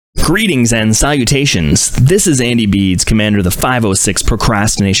Greetings and salutations. This is Andy Beads, commander of the 506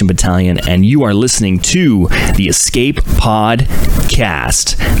 Procrastination Battalion, and you are listening to the Escape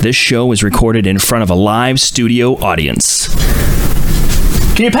Podcast. This show is recorded in front of a live studio audience.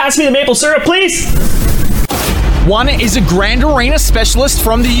 Can you pass me the maple syrup, please? One is a Grand Arena specialist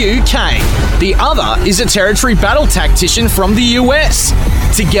from the UK. The other is a territory battle tactician from the US.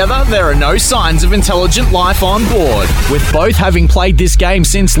 Together, there are no signs of intelligent life on board. With both having played this game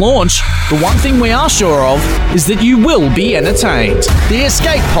since launch, the one thing we are sure of is that you will be entertained. The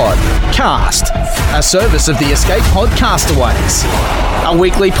Escape Pod Cast, a service of the Escape Pod Castaways. A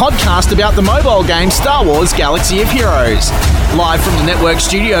weekly podcast about the mobile game Star Wars Galaxy of Heroes. Live from the network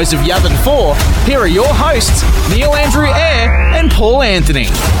studios of Yavin 4, here are your hosts, Neil Andrew Eyre and Paul Anthony.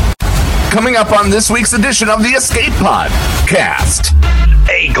 Coming up on this week's edition of the Escape Pod Cast.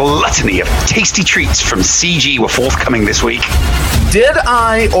 A gluttony of tasty treats from CG were forthcoming this week. Did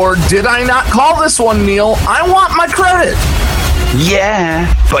I or did I not call this one, Neil? I want my credit.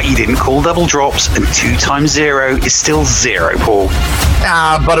 Yeah, but you didn't call double drops, and 2 times 0 is still 0, Paul.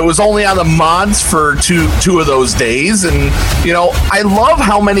 But it was only on the mods for two of those days, and, you know, I love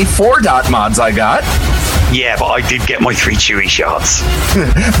how many 4-dot mods I got. Yeah, but I did get my 3 chewy shards.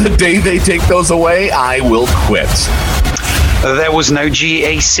 The day they take those away, I will quit. There was no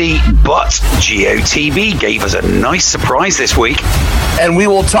GAC, but GOTB gave us a nice surprise this week. And we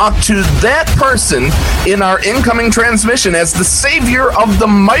will talk to that person in our incoming transmission as the savior of the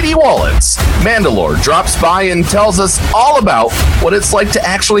mighty wallets. Mandalore drops by and tells us all about what it's like to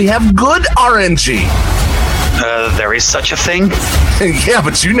actually have good RNG. There is such a thing? Yeah,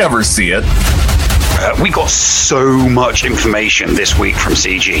 but you never see it. We got so much information this week from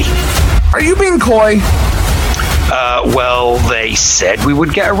CG. Are you being coy? Well, they said we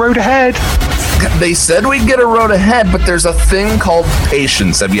would get a road ahead. They said we'd get a road ahead, but there's a thing called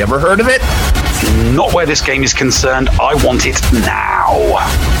patience. Have you ever heard of it? Not where this game is concerned. I want it now.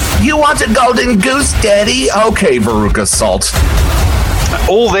 You want a golden goose, Daddy? Okay, Veruca Salt.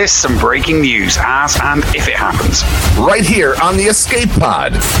 All this and breaking news as and if it happens. Right here on the Escape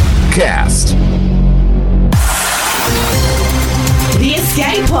Pod Cast. The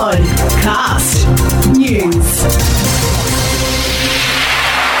Escape Pod Cast News.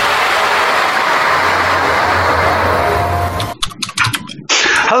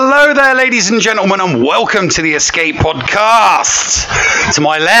 Hello there, ladies and gentlemen, and welcome to the Escape Podcast. To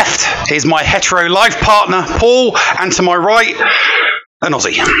my left is my hetero life partner, Paul, and to my right, an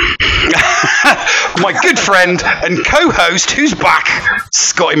Aussie. My good friend and co-host, who's back,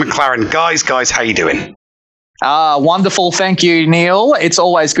 Scotty McLaren. Guys, how you doing? Wonderful. Thank you, Neil. It's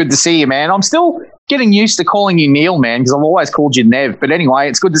always good to see you, man. I'm still getting used to calling you Neil, man, because I've always called you Nev. But anyway,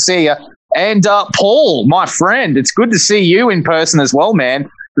 it's good to see you. And Paul, my friend, it's good to see you in person as well, man.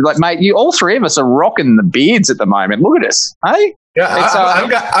 Like, mate, you all three of us are rocking the beards at the moment. Look at us, hey? Yeah,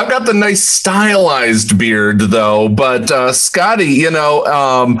 I've got the nice stylized beard though. But Scotty, you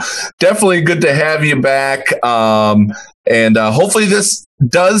know, definitely good to have you back. And hopefully this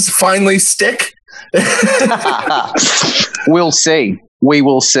does finally stick. We'll see. We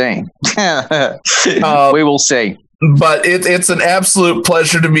will see. We will see. But it's an absolute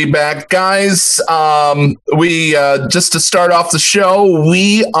pleasure to be back, guys. We just to start off the show,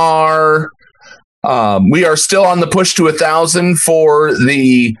 we are still on the push to 1,000 for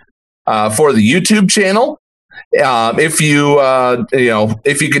the YouTube channel. If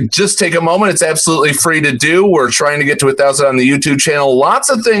you could just take a moment, it's absolutely free to do. We're trying to get to 1,000 on the YouTube channel. Lots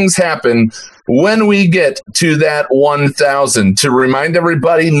of things happen when we get to that 1,000. To remind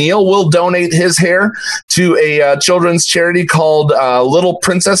everybody, Neil will donate his hair to a children's charity called Little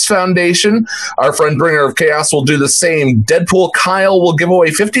Princess Foundation. Our friend Bringer of Chaos will do the same. Deadpool Kyle will give away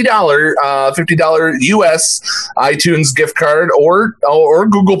 $50 US iTunes gift card or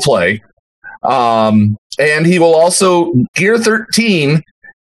Google Play. And he will also Gear 13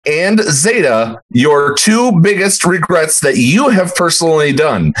 and Zeta, your 2 biggest regrets that you have personally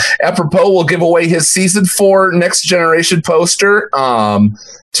done. Apropos will give away his Season 4 Next Generation poster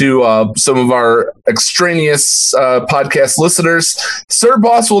to some of our extraneous podcast listeners. Sir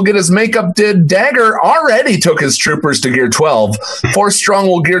Boss will get his makeup did. Dagger already took his troopers to Gear 12. Force Strong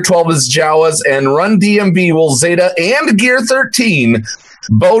will Gear 12 his Jawas. And Run DMB will Zeta and Gear 13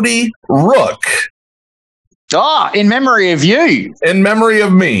 Bodhi Rook. In memory of you. In memory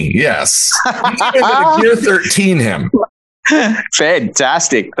of me, yes. You're going to Gear 13 him.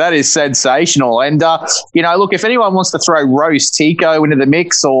 Fantastic. That is sensational. And, look, if anyone wants to throw Rose Tico into the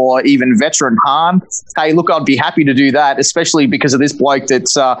mix or even veteran Han, hey, look, I'd be happy to do that, especially because of this bloke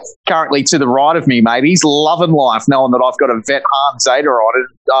that's currently to the right of me, mate. He's loving life knowing that I've got a vet Han Zeta on and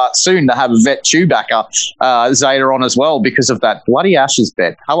soon to have a vet Chewbacca Zeta on as well because of that bloody Ashes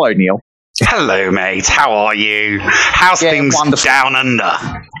bet. Hello, Neil. Hello, mate. How are you? How's things wonderful. Down under?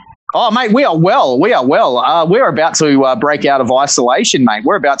 Oh, mate, we are well. We are well. We're about to break out of isolation, mate.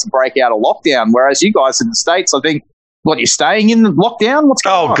 We're about to break out of lockdown, whereas you guys in the States, I think, you're staying in lockdown? What's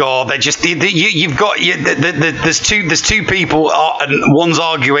going on? Oh, God, they're just, you've got, there's two people, and one's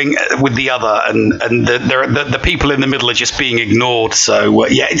arguing with the other, and the people in the middle are just being ignored. So,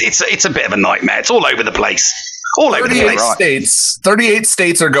 it's a bit of a nightmare. It's all over the place. All over the place. 38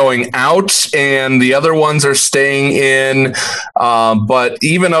 states are going out, and the other ones are staying in. But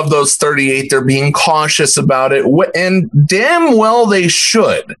even of those 38, they're being cautious about it, and damn well they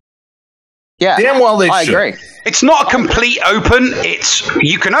should. Yeah, damn well they should. I agree. It's not a complete open. It's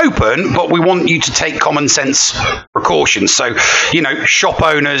you can open, but we want you to take common sense precautions. So, shop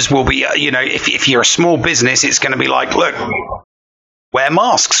owners will be, if you're a small business, it's going to be like, look. Wear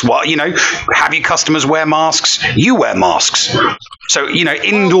masks. Well, have your customers wear masks. You wear masks. So,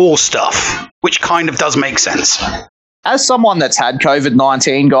 indoor stuff, which kind of does make sense. As someone that's had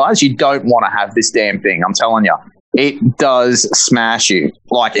COVID-19, guys, you don't want to have this damn thing. I'm telling you. It does smash you,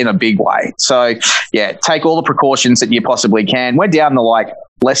 like, in a big way. So, yeah, take all the precautions that you possibly can. We're down to,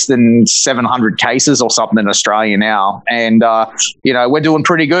 less than 700 cases or something in Australia now. And, we're doing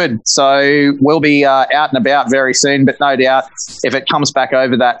pretty good. So we'll be out and about very soon. But no doubt, if it comes back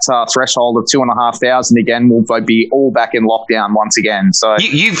over that threshold of 2,500 again, we'll be all back in lockdown once again. So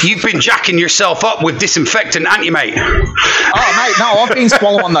You've been jacking yourself up with disinfectant, haven't you, mate? Oh, mate, no, I've been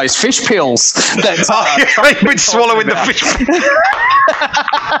swallowing those fish pills. You've been swallowing the fish pills.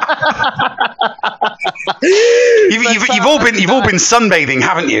 You've all been sunbathing,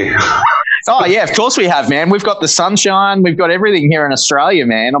 haven't you? Oh, yeah, of course we have, man. We've got the sunshine. We've got everything here in Australia,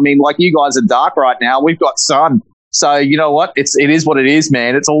 man. I mean, like you guys are dark right now. We've got sun. So you know what? It is what it is,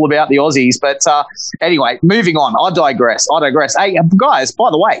 man. It's all about the Aussies. But anyway, moving on. I digress. Hey, guys,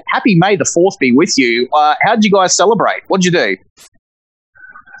 by the way, happy May the 4th be with you. How did you guys celebrate? What'd you do?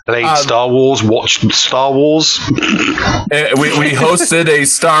 Played Star Wars, watched Star Wars. We hosted a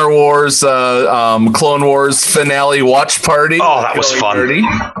Star Wars Clone Wars finale watch party. Oh, that was fun.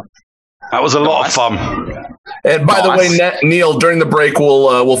 That was a lot of fun. And by the way, Neil, during the break,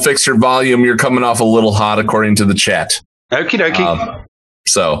 we'll fix your volume. You're coming off a little hot, according to the chat. Okie dokie.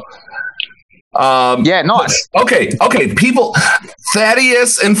 Yeah, nice. Okay. People,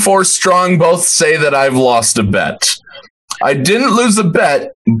 Thaddeus and Force Strong both say that I've lost a bet. I didn't lose a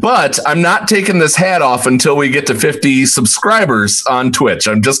bet, but I'm not taking this hat off until we get to 50 subscribers on Twitch.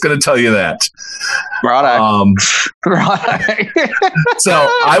 I'm just going to tell you that. Righto. So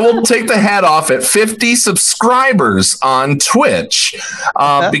I will take the hat off at 50 subscribers on Twitch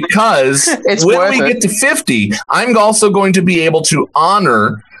because when we get to 50, I'm also going to be able to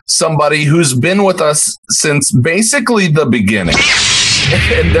honor somebody who's been with us since basically the beginning.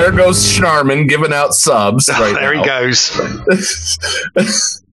 And there goes Schnarman giving out subs right there now. He goes.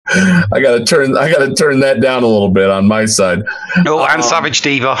 I gotta turn that down a little bit on my side. Oh, and Savage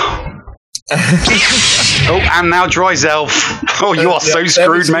Diva. Oh, and now Dryzelf. Oh, you are so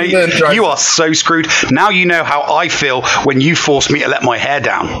screwed, mate. You are so screwed. Now you know how I feel when you force me to let my hair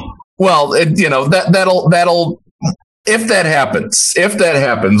down. Well, that'll. If that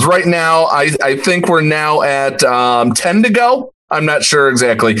happens. Right now, I think we're now at 10 to go. I'm not sure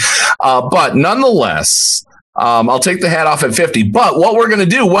exactly. But nonetheless, I'll take the hat off at 50. But what we're going to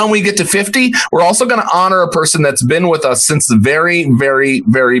do when we get to 50, we're also going to honor a person that's been with us since the very, very,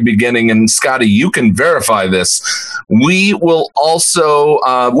 very beginning. And Scotty, you can verify this. We will also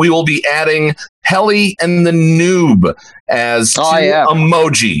we will be adding Helly and the Noob as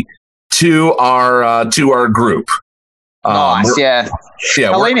emoji to our group. Nice, yeah.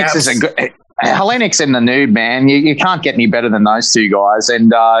 Hellenix is a good. Hellenix and the Noob, man. You can't get any better than those two guys.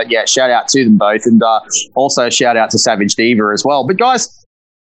 And shout out to them both, and also shout out to Savage Diva as well. But guys,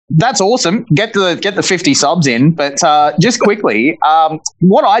 that's awesome. Get the 50 subs in. But just quickly,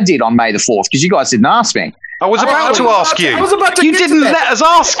 what I did on May the 4th, because you guys didn't ask me. I was about to ask you. You didn't let us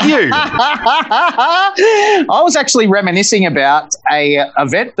ask you. I was actually reminiscing about a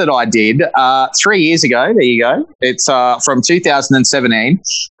event that I did 3 years ago. There you go. It's from 2017.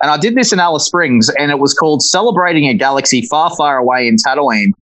 And I did this in Alice Springs, and it was called Celebrating a Galaxy Far, Far Away in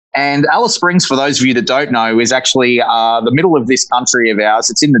Tatooine. And Alice Springs, for those of you that don't know, is actually the middle of this country of ours.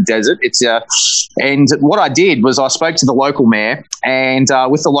 It's in the desert. And what I did was I spoke to the local mayor, and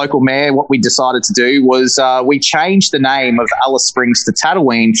with the local mayor, what we decided to do was we changed the name of Alice Springs to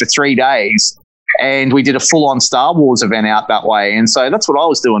Tatooine for 3 days. And we did a full-on Star Wars event out that way. And so that's what I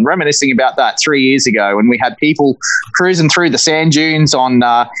was doing, reminiscing about that 3 years ago. And we had people cruising through the sand dunes on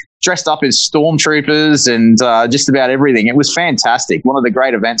dressed up as stormtroopers and just about everything. It was fantastic. One of the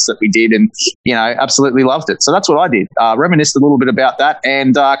great events that we did, and, absolutely loved it. So that's what I did. Reminisced a little bit about that,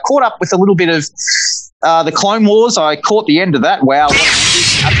 and caught up with a little bit of the Clone Wars. I caught the end of that. Wow, what an ending.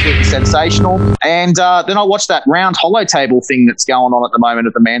 Absolutely sensational. And then I watched that round holo table thing that's going on at the moment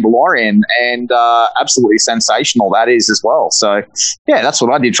at the Mandalorian, and absolutely sensational that is as well. So, yeah, that's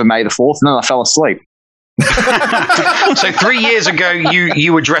what I did for May the 4th, and then I fell asleep. So 3 years ago,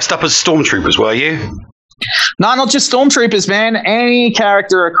 you were dressed up as stormtroopers, were you? No, not just stormtroopers, man. Any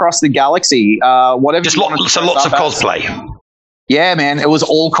character across the galaxy, whatever. Just lots of cosplay. Yeah, man, it was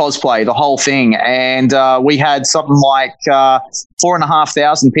all cosplay, the whole thing. And we had something like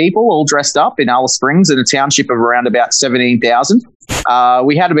 4,500 people all dressed up in Alice Springs in a township of around about 17,000.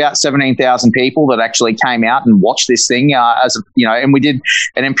 We had about 17,000 people that actually came out and watched this thing and we did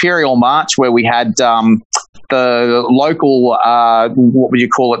an Imperial March where we had the local, what would you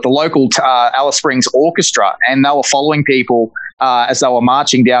call it? The local Alice Springs Orchestra, and they were following people as they were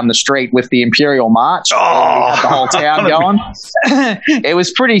marching down the street with the Imperial March. We had the whole town going. It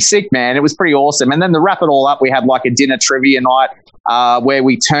was pretty sick, man. It was pretty awesome. And then to wrap it all up, we had like a dinner trivia night where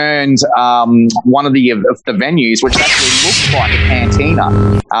we turned one of the venues, which actually looked like a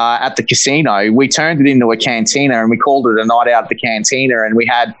cantina at the casino. We turned it into a cantina, and we called it a night out at the cantina, and we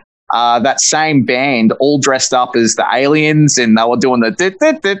had that same band all dressed up as the aliens, and they were doing the people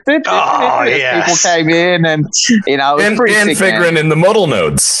came in, and it was pretty sick, figuring in the modal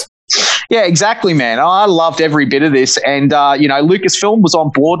nodes. Yeah, exactly, man. I loved every bit of this, and Lucasfilm was on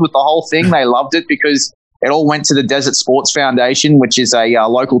board with the whole thing. They loved it because it all went to the Desert Sports Foundation, which is a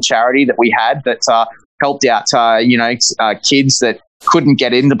local charity that we had that helped out kids that couldn't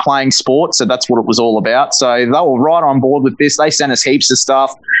get into playing sports. So that's what it was all about. So they were right on board with this. They sent us heaps of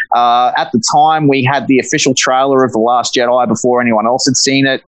stuff. At the time, we had the official trailer of The Last Jedi before anyone else had seen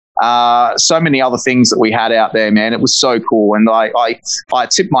it. So many other things that we had out there, man. It was so cool. And I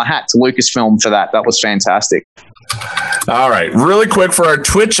tip my hat to Lucasfilm for that. That was fantastic. All right. Really quick for our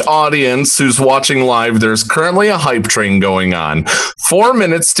Twitch audience who's watching live, there's currently a hype train going on. 4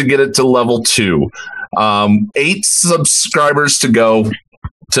 minutes to get it to level 2. 8 subscribers to go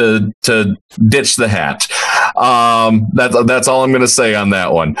to ditch the hat. That's all I'm going to say on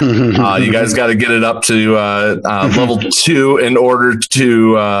that one. You guys got to get it up to level 2 in order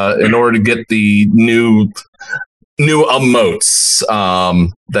to get the new emotes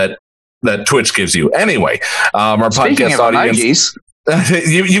that Twitch gives you. Anyway, our Speaking podcast of audience. Emojis,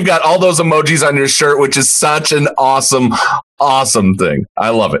 You've got all those emojis on your shirt, which is such an awesome thing. I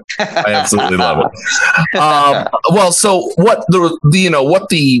love it. I absolutely love it. So what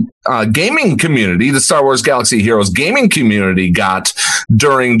the gaming community, the Star Wars Galaxy Heroes gaming community got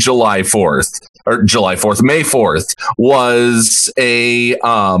during May 4th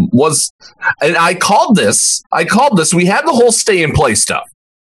and I called this, we had the whole stay and play stuff.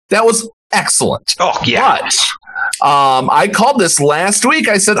 That was excellent. Oh, yeah. But I called this last week.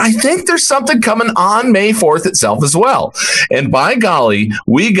 I said, I think there's something coming on May 4th itself as well. And by golly,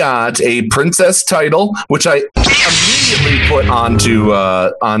 we got a princess title, which I immediately put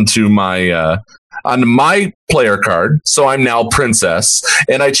onto my player card. So I'm now princess.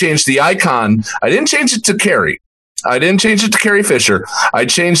 And I changed the icon. I didn't change it to Carrie. I didn't change it to Carrie Fisher. I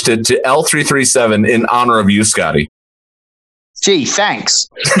changed it to L337 in honor of you, Scotty. Gee, thanks.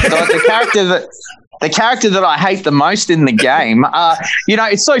 The character that I hate the most in the game,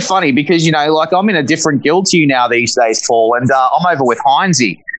 it's so funny because, I'm in a different guild to you now these days, Paul, and I'm over with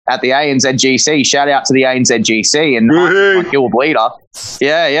Heinzie at the ANZGC. Shout out to the ANZGC, and my guild leader.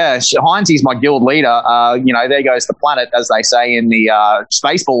 Yeah. Heinzie's my guild leader. There goes the planet, as they say in the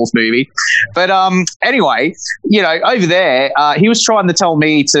Spaceballs movie. But anyway, over there, he was trying to tell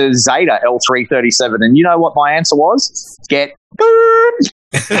me to Zeta L337, and you know what my answer was? Get good.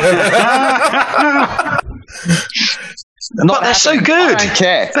 But they're so good. I don't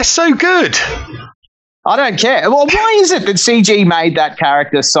care. They're so good. I don't care. Well, why is it that CG made that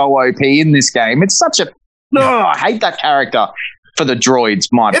character so OP in this game? It's such a... I hate that character for the droids,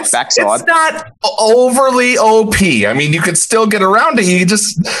 my backside. It's not overly OP. I mean, you could still get around it. You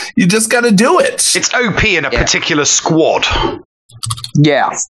just got to do it. It's OP in a particular squad.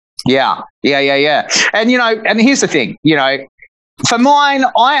 Yeah. And, and here's the thing, For mine,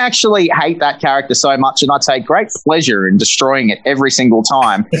 I actually hate that character so much, and I take great pleasure in destroying it every single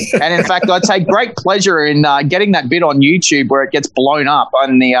time. And in fact, I take great pleasure in getting that bit on YouTube where it gets blown up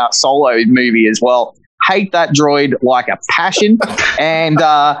on the Solo movie as well. Hate that droid like a passion, and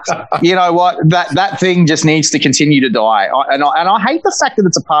you know what? That thing just needs to continue to die. And I hate the fact that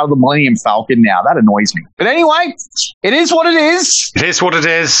it's a part of the Millennium Falcon now. That annoys me. But anyway, it is what it is. It is what it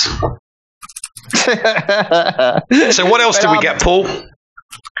is. So what else did we get, Paul?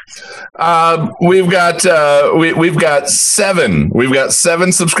 We've got seven. We've got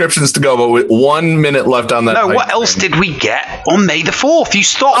 7 subscriptions to go, but with 1 minute left on that. No, what else did we get on May the 4th? You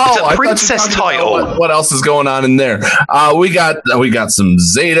stopped at Princess title. What else is going on in there? We got some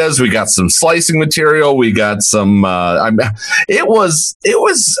Zetas. We got some slicing material. We got some. It was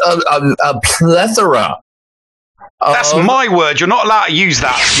a plethora. That's my word. You're not allowed to use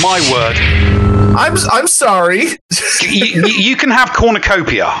that. It's my word. I'm sorry. You can have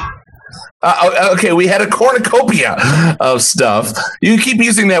cornucopia. Okay, we had a cornucopia of stuff. You keep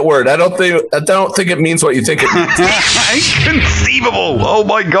using that word. I don't think it means what you think it means. Inconceivable. Oh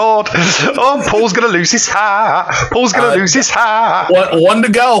my God. Oh, Paul's gonna lose his hat. Paul's gonna lose his hat. One to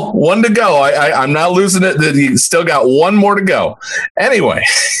go. I'm not losing it. You still got 1 more to go. Anyway.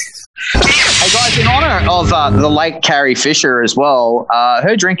 Hey guys, in honor of the late Carrie Fisher as well,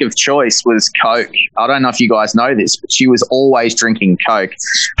 her drink of choice was Coke. I don't know if you guys know this, but she was always drinking Coke.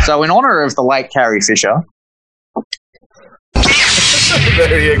 So in honor of the late Carrie Fisher.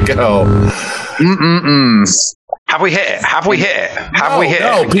 There you go. Have we hit it?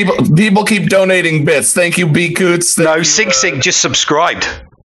 No, people keep donating bits. Thank you, B Coots. No, Sig just subscribed.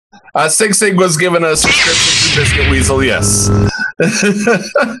 Sig was given a subscription to Biscuit Weasel, yes.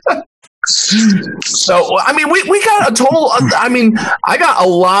 So, I mean, we got a total, I got a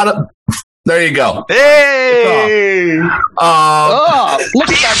lot of, there you go. Hey! Look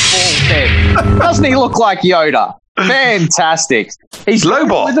at that bald head. Doesn't he look like Yoda? Fantastic. He's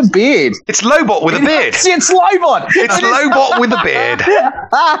Lobot with a beard. It's Lobot with a beard. It's Lobot. It's Lobot with a beard.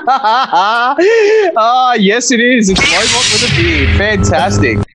 Yes, it is. It's Lobot with a beard.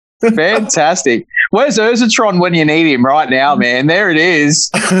 Fantastic. Fantastic. Where's Urzatron when you need him right now, man? There it is.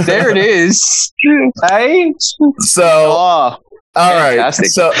 Hey? So, all fantastic.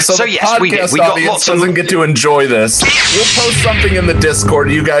 right. So the yes, we did. We got lots of doesn't get to enjoy this. We'll post something in the Discord.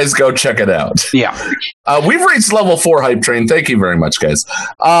 You guys go check it out. Yeah. We've reached level 4 hype train. Thank you very much, guys.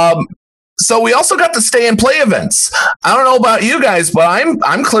 So we also got the stay and play events. I don't know about you guys, but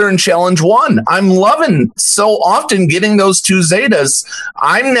I'm clearing challenge 1. I'm loving so often getting those 2 Zetas.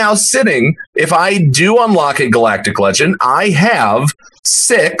 I'm now sitting, if I do unlock a Galactic Legend, I have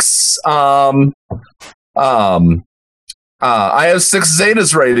 6 I have 6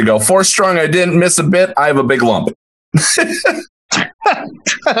 Zetas ready to go. 4 strong, I didn't miss a bit. I have a big lump.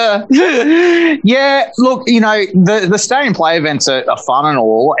 Yeah, look, the stay and play events are fun and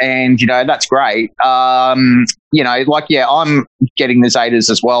all, and that's great. I'm getting the Zetas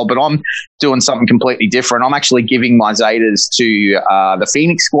as well, but I'm doing something completely different. I'm actually giving my Zetas to the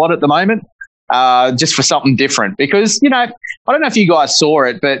Phoenix squad at the moment. Just for something different, because I don't know if you guys saw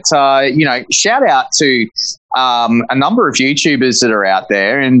it, but shout out to a number of YouTubers that are out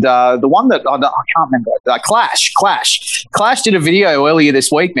there, and the one that I can't remember, Clash did a video earlier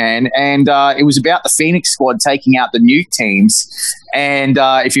this week, man, and it was about the Phoenix squad taking out the nuke teams, and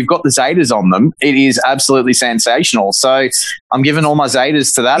if you've got the Zetas on them, it is absolutely sensational. So I'm giving all my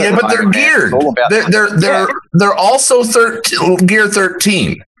Zetas to that. Yeah, but they're geared. They're also gear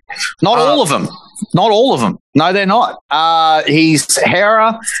 13. Not all of them. No, they're not. His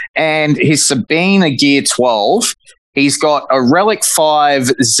Hera and his Sabine are gear 12. He's got a Relic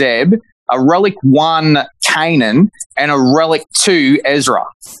 5 Zeb, a Relic 1 Kanan, and a Relic 2 Ezra.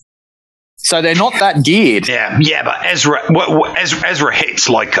 So they're not that geared. Yeah, but Ezra hits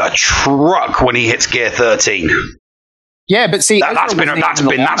like a truck when he hits gear 13. Yeah, but see, that's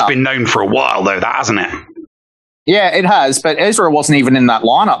been known for a while though, that hasn't it? Yeah, it has, but Ezra wasn't even in that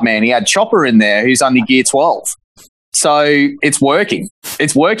lineup, man. He had Chopper in there, who's only gear 12. So it's working.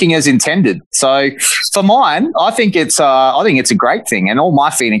 It's working as intended. So for mine, I think it's a great thing. And all my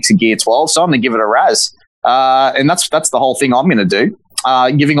Phoenix are gear 12, so I'm going to give it a Raz. And that's the whole thing I'm going to do.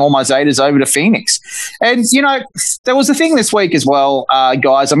 Giving all my Zetas over to Phoenix. And, there was a thing this week as well,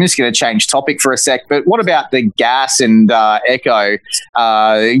 guys. I'm just going to change topic for a sec, but what about the Gas and Echo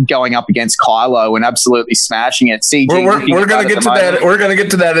going up against Kylo and absolutely smashing it? CG, we're going to get to that. We're going to get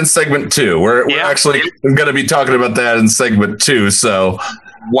to that in segment 2. We're actually going to be talking about that in segment 2. So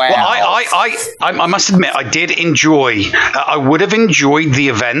Wow. Well, I must admit, I did enjoy. I would have enjoyed the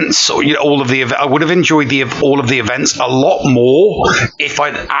events, or all of the. I would have enjoyed all of the events a lot more if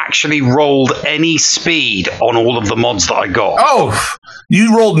I'd actually rolled any speed on all of the mods that I got. Oh,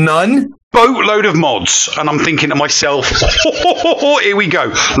 you rolled none? Boatload of mods, and I'm thinking to myself, here we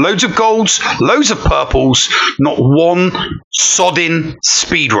go. Loads of golds, loads of purples, not one sodding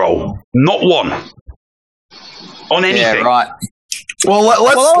speed roll. Not one. On anything. Yeah, right. Well,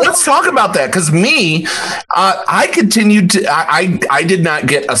 let's talk about that, because I continued to. I did not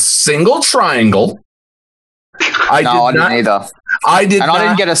get a single triangle. I didn't either. I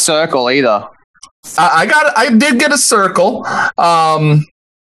didn't get a circle either. I did get a circle,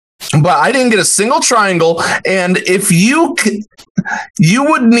 but I didn't get a single triangle. And if you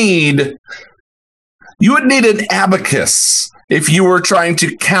would need an abacus if you were trying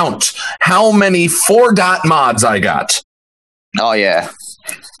to count how many 4-dot mods I got. Oh yeah,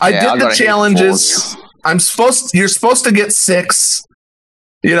 I did the challenges. You're supposed to get 6.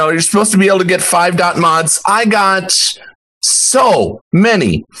 You're supposed to be able to get 5-dot mods. I got so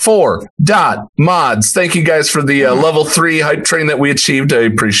many 4-dot mods. Thank you guys for the level 3 hype train that we achieved. I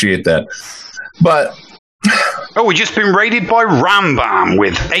appreciate that. But we've just been raided by Rambam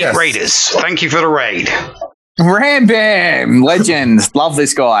with 8 raiders. Thank you for the raid. Rambam, legend. Love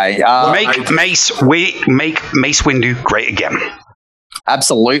this guy. Make Mace Windu great again.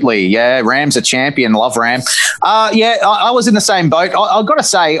 Absolutely. Yeah, Ram's a champion. Love Ram. I was in the same boat. I've got to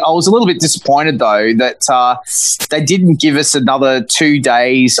say, I was a little bit disappointed, though, that they didn't give us another 2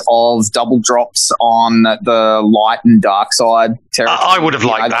 days of double drops on the light and dark side territory. I would have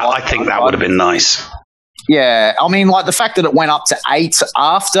liked that. I think that would have been nice. Yeah, I mean, like the fact that it went up to 8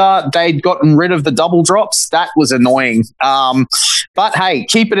 after they'd gotten rid of the double drops, that was annoying. But hey,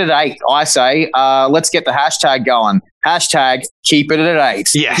 keep it at 8, I say. Let's get the hashtag going. Hashtag keep it at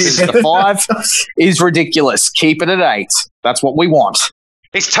 8. Yes. The 5 is ridiculous. Keep it at 8. That's what we want.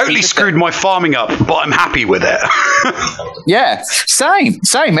 It's totally screwed my farming up, but I'm happy with it. Yeah, same.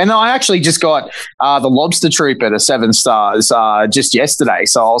 And I actually just got the Lobster Trooper to 7 stars just yesterday,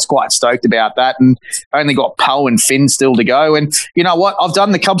 so I was quite stoked about that, and only got Poe and Finn still to go. And you know what? I've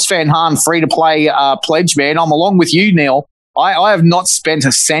done the Cubs Fan Han free-to-play pledge, man. I'm along with you, Neil. I have not spent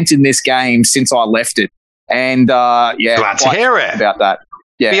a cent in this game since I left it. And glad to hear it about that.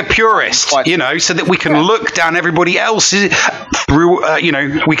 Yeah. Be a purist, so that we can look down everybody else through.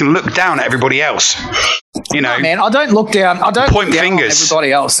 We can look down at everybody else. No, man, I don't look down. I don't point fingers.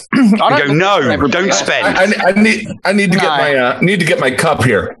 Everybody else. I don't don't spend. I need to get my cup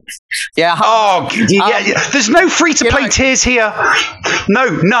here. Yeah. There's no free to play tiers here.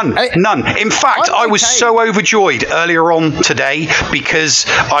 No, none. In fact, I was so overjoyed earlier on today because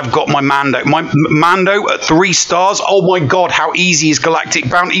I've got my Mando. My Mando at 3 stars. Oh my god, how easy is Galactic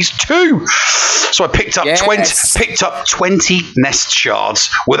Bounties 2? So I picked up 20 nest shards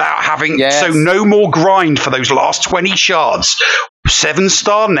without having so no more grind for those last 20 shards.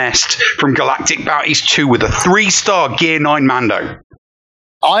 7-star nest from Galactic Bounties 2 with a 3-star Gear 9 Mando.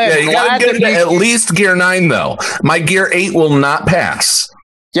 You gotta get at least Gear 9 though. My Gear 8 will not pass.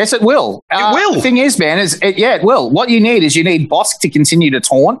 Yes, it will. It will. The thing is, man, it will. What you need is Bosk to continue to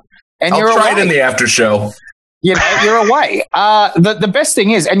taunt, and I'll try it in the after show. You're away. The best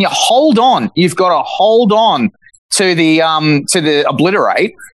thing is, and you hold on. You've got to hold on to the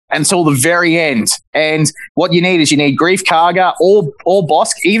obliterate until the very end. And what you need is Grief Karga or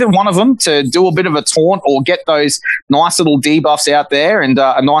Bosk, either one of them, to do a bit of a taunt or get those nice little debuffs out there and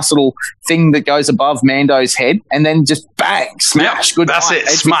a nice little thing that goes above Mando's head, and then just bang, smash. Yep, good. That's night. it.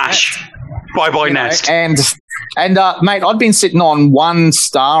 Smash. Bye nest. And mate, I'd been sitting on 1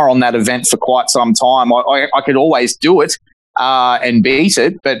 star on that event for quite some time. I could always do it and beat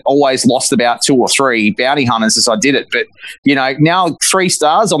it, but always lost about 2 or 3 bounty hunters as I did it. But, now 3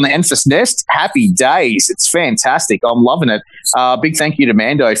 stars on the Enfys Nest, happy days. It's fantastic. I'm loving it. Big thank you to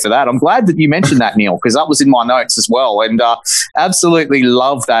Mando for that. I'm glad that you mentioned that, Neil, because that was in my notes as well. And absolutely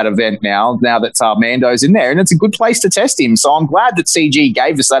love that event now that Mando's in there. And it's a good place to test him. So I'm glad that CG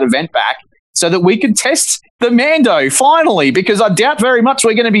gave us that event back so that we could test the Mando finally, because I doubt very much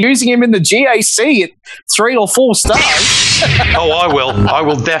we're going to be using him in the GAC at 3 or 4 stars. Oh, I will. I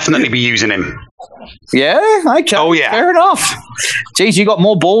will definitely be using him. Yeah? Okay. Oh, yeah. Fair enough. Geez, you got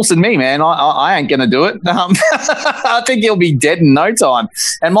more balls than me, man. I ain't going to do it. I think he'll be dead in no time.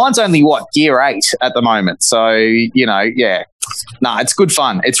 And mine's only, Gear 8 at the moment. So, yeah. No, it's good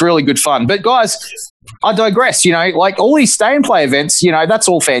fun. It's really good fun. But, guys, I digress, like all these stay and play events, that's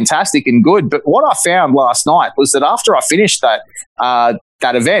all fantastic and good. But what I found last night was that after I finished that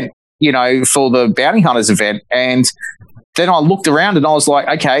event, for the Bounty Hunters event, and then I looked around and I was like,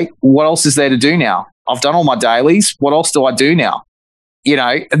 okay, what else is there to do now? I've done all my dailies. What else do I do now? You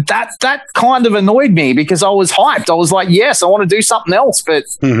know, that kind of annoyed me because I was hyped. I was like, yes, I want to do something else, but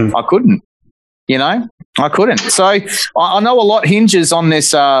I couldn't. You know, I couldn't. So I know a lot hinges on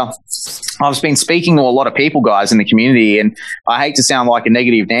this. I've been speaking to a lot of people, guys, in the community, and I hate to sound like a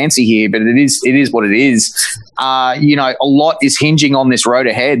negative Nancy here, but it is what it is. You know, a lot is hinging on this Road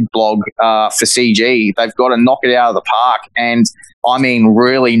Ahead blog for CG. They've got to knock it out of the park, and I mean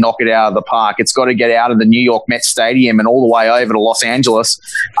really knock it out of the park. It's got to get out of the New York Met Stadium and all the way over to Los Angeles.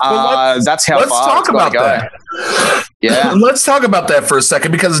 That's how far it's got to go. That. Yeah, let's talk about that for a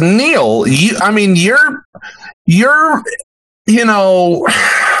second, because Neil, you're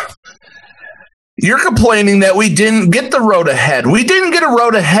complaining that we didn't get the Road Ahead. We didn't get a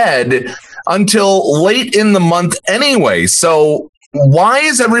Road Ahead until late in the month anyway. So why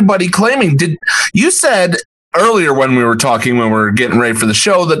is everybody claiming? You said earlier when we were talking, when we were getting ready for the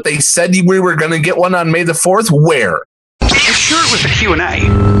show, that they said we were going to get one on May the 4th? Where? I'm sure it was the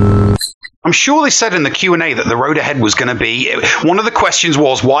Q&A. I'm sure they said in the Q&A that the Road Ahead was going to be... One of the questions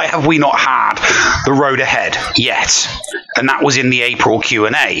was, why have we not had the Road Ahead yet? And that was in the April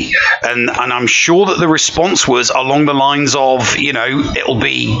Q&A. And I'm sure that the response was along the lines of, you know, it'll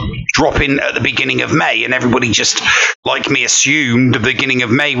be dropping at the beginning of May. And everybody just, like me, assumed the beginning of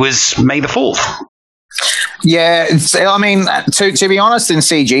May was May the 4th. Yeah, I mean, to be honest, in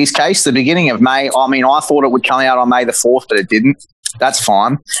CG's case, the beginning of May, I mean, I thought it would come out on May the 4th, but it didn't. That's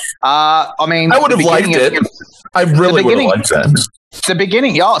fine. I mean, I would have liked it. I really would have liked that. The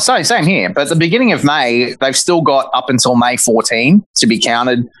beginning, yeah, same here. But the beginning of May, they've still got up until May 14 to be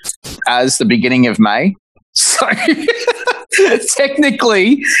counted as the beginning of May. So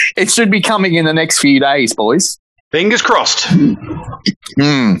technically, it should be coming in the next few days, boys. Fingers crossed.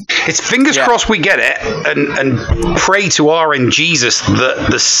 It's fingers crossed we get it, and pray to our and Jesus that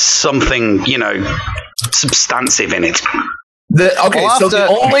there's something, you know, substantive in it. The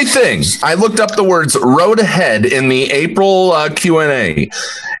only thing, I looked up the words Road Ahead in the April Q&A,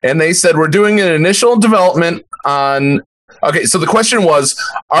 and they said we're doing an initial development on... Okay, so the question was,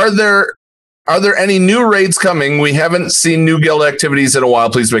 are there any new raids coming? We haven't seen new guild activities in a while.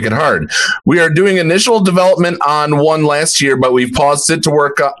 Please make it hard. We are doing initial development on one last year, but we've paused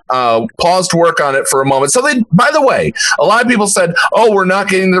work on it for a moment. So by the way, a lot of people said, oh, we're not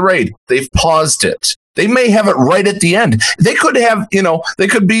getting the raid. They've paused it. They may have it right at the end. They could have, they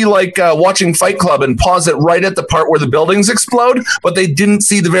could be like watching Fight Club and pause it right at the part where the buildings explode, but they didn't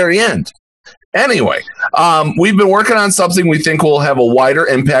see the very end. Anyway, we've been working on something we think will have a wider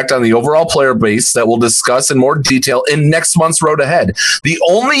impact on the overall player base that we'll discuss in more detail in next month's Road Ahead. The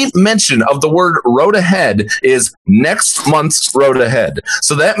only mention of the word Road Ahead is next month's Road Ahead.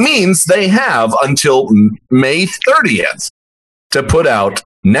 So that means they have until May 30th to put out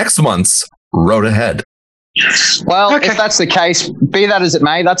next month's Road Ahead. Well, if that's the case, be that as it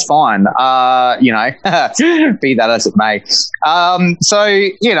may, that's fine. Be that as it may. So,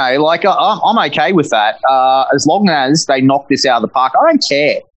 I'm okay with that. As long as they knock this out of the park. I don't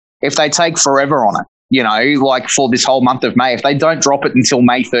care if they take forever on it, like for this whole month of May. If they don't drop it until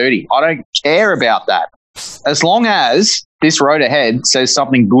May 30, I don't care about that. As long as this Road Ahead says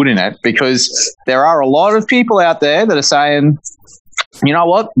something good in it, because there are a lot of people out there that are saying, you know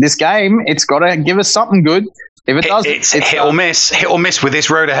what? This game, it's got to give us something good. If it doesn't, it's hit or miss with this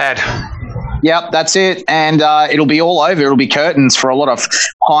Road Ahead. Yep, that's it. And it'll be all over. It'll be curtains for a lot of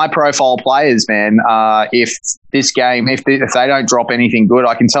high-profile players, man. If this game, if they don't drop anything good,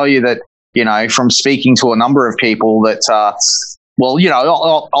 I can tell you that, from speaking to a number of people that,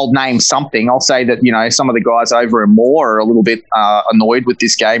 I'll name something. I'll say that, some of the guys over in Moore are a little bit annoyed with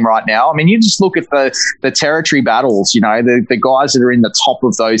this game right now. I mean, you just look at the territory battles, the guys that are in the top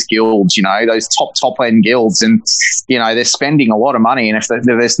of those guilds, those top-end guilds, and, they're spending a lot of money. And if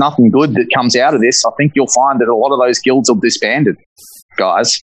there's nothing good that comes out of this, I think you'll find that a lot of those guilds are disbanded,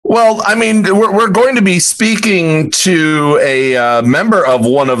 guys. Well, I mean, we're going to be speaking to a member of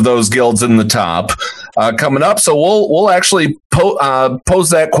one of those guilds in the top coming up, so we'll actually pose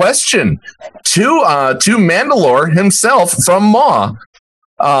that question to Mandalore himself from Maw.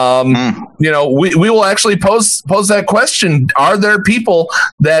 We will actually pose that question. Are there people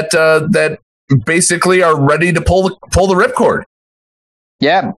that basically are ready to pull the ripcord?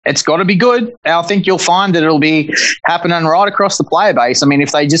 Yeah, it's got to be good. I think you'll find that it'll be happening right across the player base. I mean,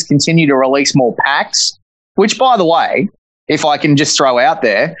 if they just continue to release more packs, which, by the way, if I can just throw out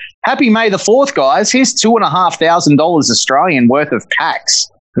there, happy May the 4th, guys. Here's $2,500 Australian worth of packs.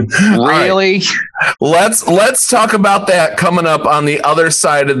 Really? Let's talk about that coming up on the other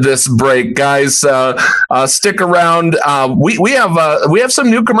side of this break, guys. Stick around. We have some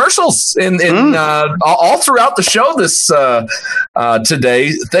new commercials in all throughout the show this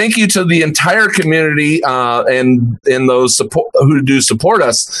today. Thank you to the entire community and those who do support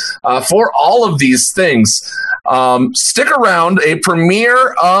us for all of these things. Stick around. A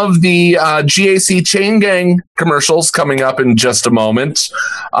premiere of the GAC Chain Gang commercials coming up in just a moment.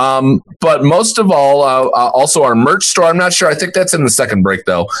 But most of all, also our merch store. I'm not sure. I think that's in the second break,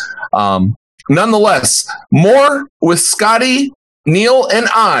 though. Nonetheless, more with Scotty, Neil, and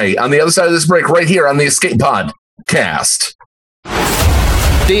I on the other side of this break right here on the Escape Pod Cast.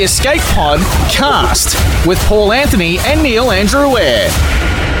 The Escape Pod Cast with Paul Anthony and Neil Andrew Ware.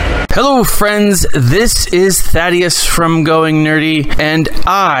 Hello, friends. This is Thaddeus from Going Nerdy, and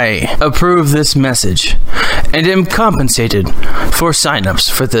I approve this message and am compensated for signups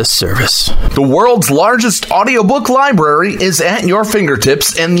for this service. The world's largest audiobook library is at your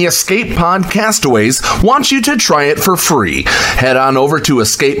fingertips, and the Escape Pod Castaways want you to try it for free. Head on over to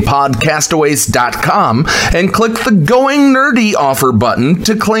escapepodcastaways.com and click the Going Nerdy offer button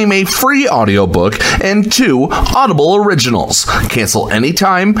to claim a free audiobook and 2 Audible originals. Cancel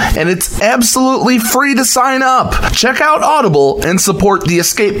anytime, and it's absolutely free to sign up. Check out Audible and support the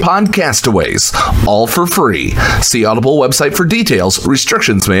Escape Podcastaways, all for free. See Audible website for details.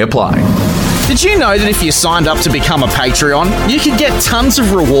 Restrictions may apply. Did you know that if you signed up to become a Patreon, you could get tons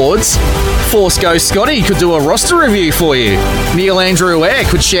of rewards? Force Ghost Scotty could do a roster review for you. Neil Andrew Ware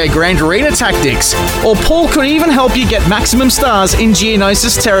could share Grand Arena tactics. Or Paul could even help you get maximum stars in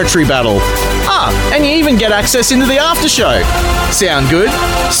Geonosis Territory Battle. And you even get access into the after show. Sound good?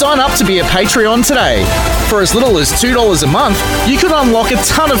 Sign up to be a Patreon today. For as little as $2 a month, you could unlock a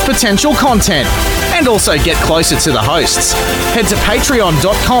ton of potential content and also get closer to the hosts. Head to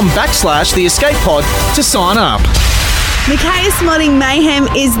patreon.com/The Escape Pod to sign up. Micaeus Modding Mayhem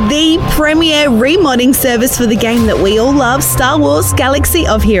is the premier remodding service for the game that we all love, Star Wars Galaxy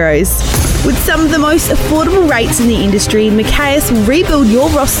of Heroes. With some of the most affordable rates in the industry, Micaeus will rebuild your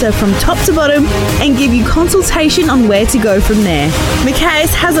roster from top to bottom and give you consultation on where to go from there.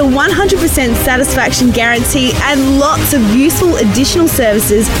 Micaeus has a 100% satisfaction guarantee and lots of useful additional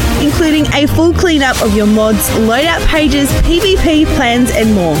services, including a full cleanup of your mods, loadout pages, PvP plans,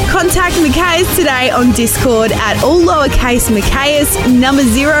 and more. Contact Micaeus today on Discord at all lowercase Micaeus number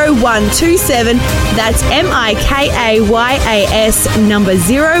 0127. That's MIKAYAS number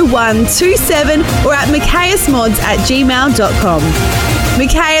 0127, or at micaeusmods@gmail.com.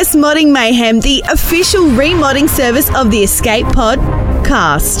 Micaeus Modding Mayhem, the official remodding service of the Escape Pod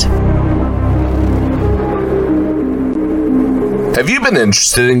Cast. Have you been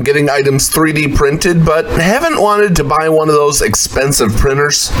interested in getting items 3D printed but haven't wanted to buy one of those expensive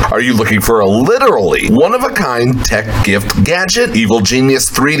printers? Are you looking for a literally one-of-a-kind tech gift gadget? Evil Genius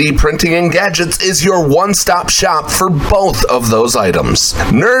 3D Printing and Gadgets is your one-stop shop for both of those items.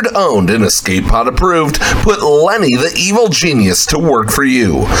 Nerd-owned and Escape Pod approved, put Lenny the Evil Genius to work for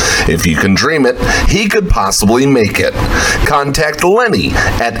you. If you can dream it, he could possibly make it. Contact Lenny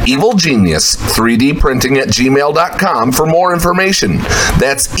at evilgenius3dprinting@gmail.com for more information.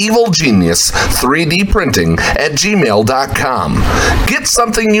 That's evilgenius3dprinting@gmail.com. Get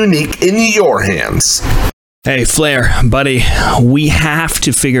something unique in your hands. Hey, Flair, buddy, we have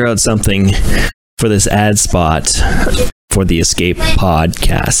to figure out something for this ad spot for the Escape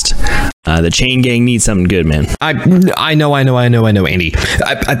Podcast. The Chain Gang needs something good, man. I know, Andy.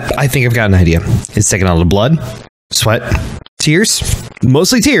 I think I've got an idea. It's taking a lot of blood, sweat, tears,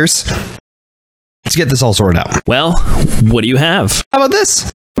 mostly tears. Let's get this all sorted out. Well, what do you have? How about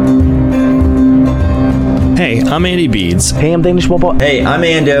this? Hey, I'm Andy Beads. Hey, I'm Danish Wobble. Hey, I'm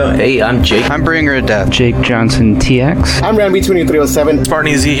Ando. Hey, I'm Jake. I'm Bringer of Death. Jake Johnson TX. I'm Ramby2307.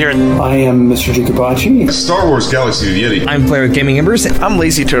 Spartan Z here. I am Mr. Jikabachi. Star Wars Galaxy of the Yeti. I'm Player with Gaming Embers. I'm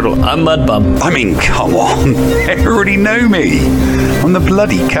Lazy Turtle. I'm Mudbum. I mean, come on. They already know me. I'm the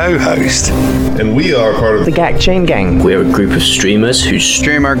bloody co-host. And we are part of the GAC Chain Gang. We're a group of streamers who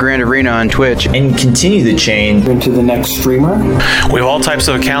stream our Grand Arena on Twitch and continue the chain into the next streamer. We have all types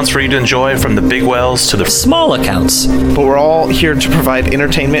of accounts for you to enjoy, from the big whales to the small accounts. But we're all here to provide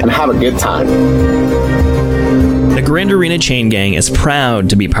entertainment and have a good time. The Grand Arena Chain Gang is proud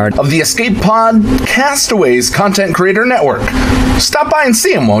to be part of the Escape Pod Castaways Content Creator Network. Stop by and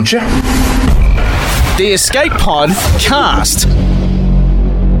see them, won't you? The Escape Pod Cast.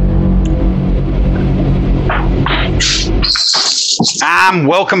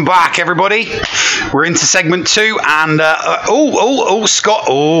 Welcome back, everybody. We're into segment 2, and Scott.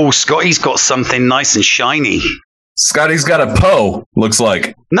 Oh, Scotty's got something nice and shiny. Scotty's got a Poe, looks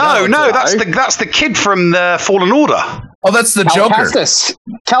like. No, that's the kid from the Fallen Order. Oh, that's the Cal Joker.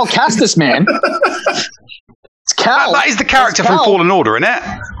 Cal Kestis, man. It's Cal. That is the character from Fallen Order, isn't it?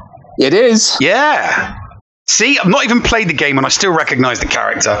 It is. Yeah. See, I've not even played the game and I still recognise the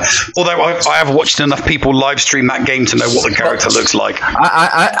character. Although I have watched enough people live stream that game to know what the character looks like.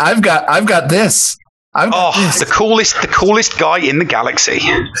 I've got this. The coolest guy in the galaxy.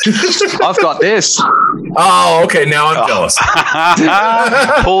 I've got this. Oh, okay. Now I'm jealous.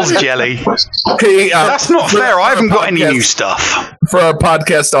 Paul's jelly. Okay, that's not fair. I haven't got any new stuff. For our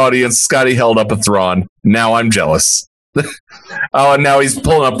podcast audience, Scotty held up a Thrawn. Now I'm jealous. Oh, and now he's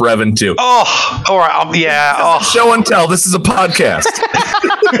pulling up Revan too. Oh, all right. Yeah. Oh. Show and tell. This is a podcast.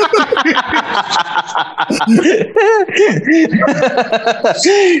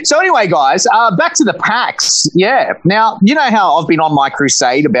 So anyway, guys, back to the packs. Yeah. Now, you know how I've been on my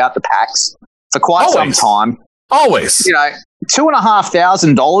crusade about the packs for quite some time. Always. You know,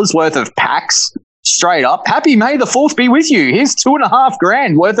 $2,500 worth of packs. Straight up. Happy May the 4th be with you. Here's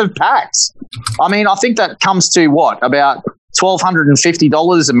 $2,500 worth of packs. I mean, I think that comes to what? About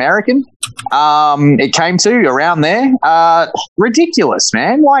 $1,250 American. It came to around there. Ridiculous,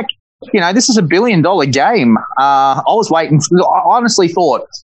 man. Like, you know, this is $1 billion game. I honestly thought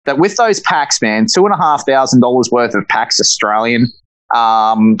that with those packs, man, $2,500 worth of packs Australian.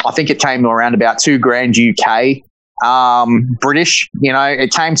 I think it came to around about $2,000 UK. British, you know,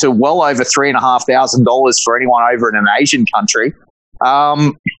 it came to well over $3,500 for anyone over in an Asian country.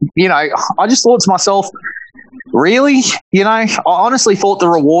 You know, I just thought to myself, really? You know, I honestly thought the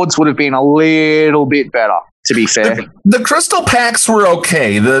rewards would have been a little bit better, to be fair. The crystal packs were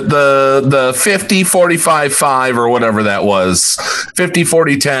okay. The 50, 45, 5 or whatever that was, 50,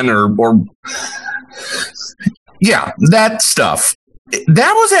 40, 10 or yeah, that stuff.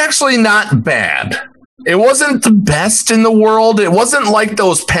 That was actually not bad. It wasn't the best in the world. It wasn't like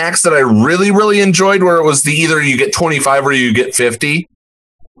those packs that I really, really enjoyed where it was either you get 25 or you get 50.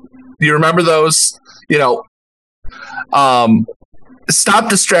 Do you remember those? You know, stop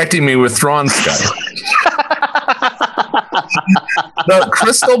distracting me with Thrawn, Scott. The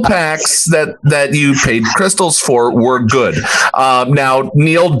crystal packs that you paid crystals for were good. Now,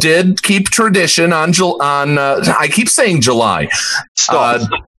 Neil did keep tradition on I keep saying July. Stop.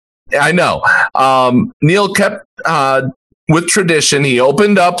 I know. Neil kept with tradition. He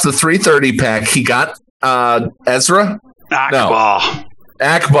opened up the 330 pack. He got Ezra. Akbar. No.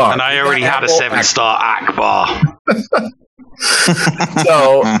 Akbar. And I already had a 7-star Akbar.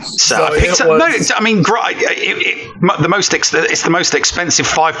 So I picked up. No, I mean, it's the most expensive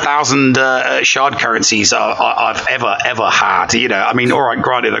 5,000 shard currencies I've ever had. You know, I mean, all right,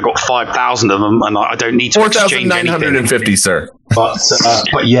 granted, I got 5,000 of them, and I don't need to exchange anything. 4,950, sir. But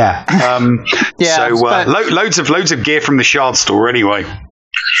yeah, loads of gear from the shard store anyway.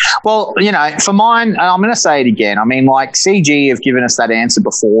 Well, you know, for mine, I'm going to say it again. I mean, like CG have given us that answer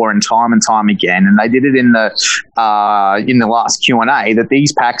before and time again, and they did it in the last Q&A that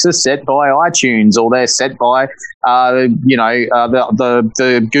these packs are set by iTunes or they're set by the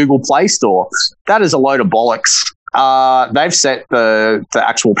Google Play Store. That is a load of bollocks. They've set the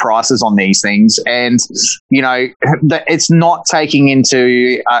actual prices on these things, and you know it's not taking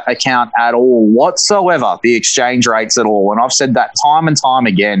into account at all whatsoever the exchange rates at all. And I've said that time and time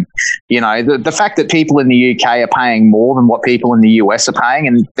again. You know, the fact that people in the UK are paying more than what people in the US are paying,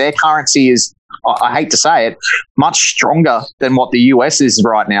 and their currency is, I hate to say it, much stronger than what the US is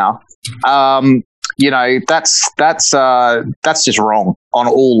right now. You know, that's just wrong on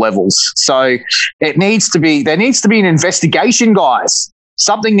all levels. So there needs to be an investigation, guys.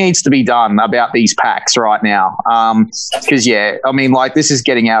 Something needs to be done about these packs right now. Because I mean, like, this is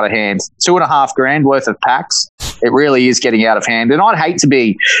getting out of hand. $2,500 worth of packs. It really is getting out of hand. And I'd hate to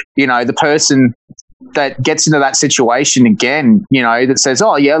be, you know, the person that gets into that situation again, you know, that says,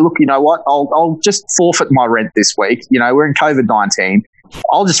 oh yeah, look, you know what, I'll just forfeit my rent this week. You know, we're in COVID-19.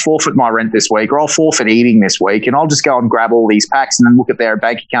 I'll just forfeit my rent this week, or I'll forfeit eating this week, and I'll just go and grab all these packs and then look at their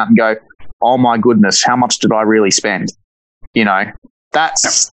bank account and go, oh my goodness, how much did I really spend? You know,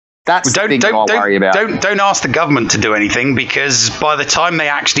 that's the thing I worry about. Don't ask the government to do anything, because by the time they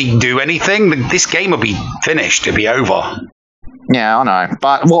actually do anything, this game will be finished. It'll be over. Yeah, I know.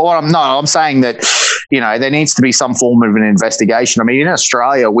 But I'm saying that, you know, there needs to be some form of an investigation. I mean, in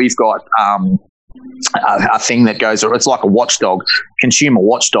Australia, we've got a thing that goes, it's like a watchdog, consumer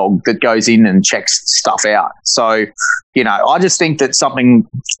watchdog that goes in and checks stuff out. So, you know, I just think that something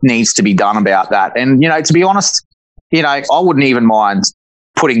needs to be done about that. And, you know, to be honest, you know, I wouldn't even mind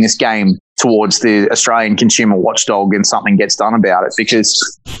putting this game towards the Australian consumer watchdog and something gets done about it.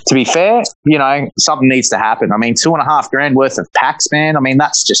 Because to be fair, something needs to happen. I mean, $2,500 worth of packs, man. I mean,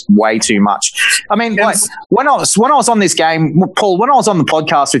 that's just way too much. I mean, like when I was on this game, Paul, when I was on the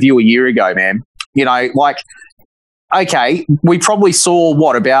podcast with you a year ago, man, okay, we probably saw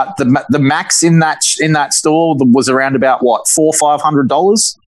about the max in that store was around about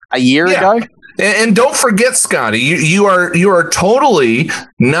 $400-500 a year ago. And don't forget, Scotty, you are totally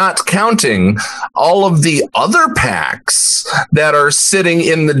not counting all of the other packs that are sitting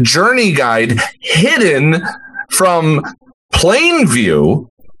in the journey guide hidden from plain view.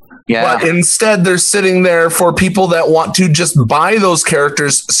 Yeah. But instead, they're sitting there for people that want to just buy those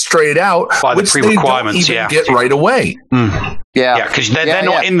characters straight out, which they don't even get right away. Mm. Yeah, because they're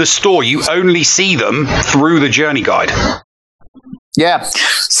not in the store. You only see them through the journey guide. Yeah.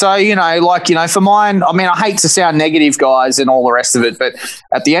 So, for mine, I mean, I hate to sound negative, guys, and all the rest of it, but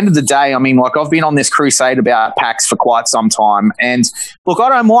at the end of the day, I mean, like, I've been on this crusade about packs for quite some time. And look, I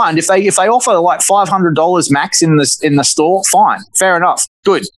don't mind if they offer like $500 max in the store, fine, fair enough.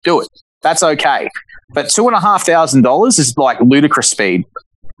 Good, do it. That's okay. But $2,500 is like ludicrous speed.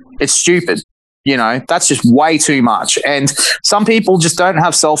 It's stupid. That's just way too much. And some people just don't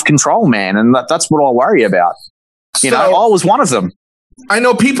have self-control, man. And that's what I worry about. I was one of them. I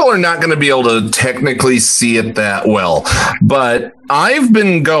know people are not going to be able to technically see it that well, but I've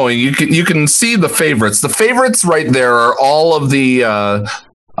been going. You can see the favorites. The favorites right there are all the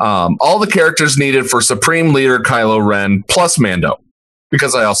characters needed for Supreme Leader Kylo Ren plus Mando,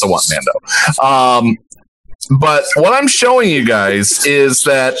 because I also want Mando. But what I'm showing you guys is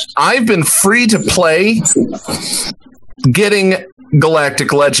that I've been free to play getting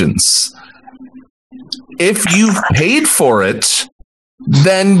Galactic Legends. If you've paid for it,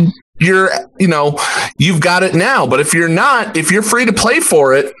 then you've got it now. But if you're not, if you're free to play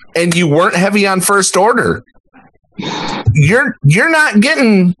for it and you weren't heavy on first order, you're not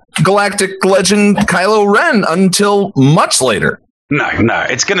getting Galactic Legend Kylo Ren until much later. No,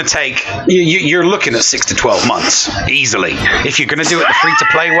 it's going to take. You're looking at 6 to 12 months easily. If you're going to do it the free to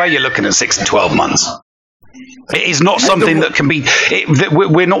play way, you're looking at 6 to 12 months. It is not something that can be.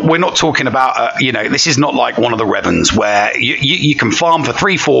 We're not talking about. This is not like one of the Revens where you can farm for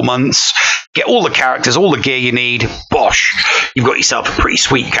 3-4 months, get all the characters, all the gear you need. Bosh, you've got yourself a pretty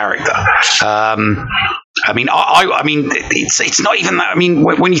sweet character. I mean, it's not even that. I mean,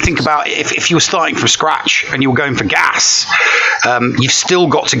 when you think about it, if you were starting from scratch and you were going for gas, you've still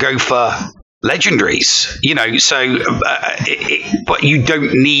got to go for legendaries, but you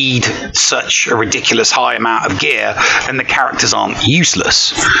don't need such a ridiculous high amount of gear, and the characters aren't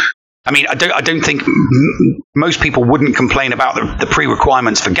useless. I mean, I don't think most people wouldn't complain about the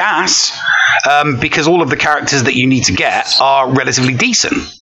pre-requirements for gas, because all of the characters that you need to get are relatively decent.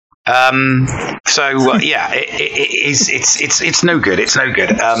 It's no good. It's no good.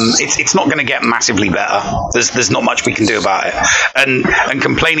 It's not going to get massively better. There's not much we can do about it. And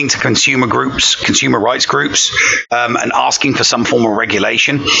complaining to consumer rights groups, and asking for some form of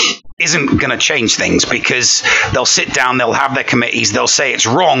regulation isn't going to change things, because they'll sit down, they'll have their committees, they'll say it's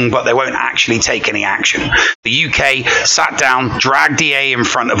wrong, but they won't actually take any action. The UK sat down, dragged EA in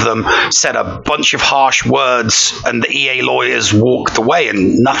front of them, said a bunch of harsh words, and the EA lawyers walked away,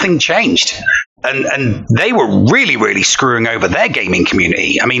 and nothing changed. And they were really, really screwing over their gaming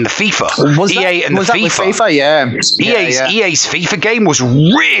community. I mean, the FIFA, FIFA, yeah. EA's FIFA game was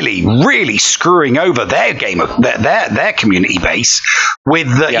really, really screwing over their game, their community base with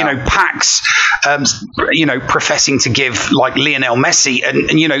packs, professing to give like Lionel Messi,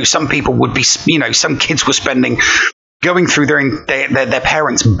 and some people would be, some kids were going through their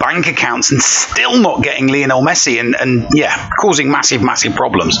parents' bank accounts and still not getting Lionel Messi, and causing massive, massive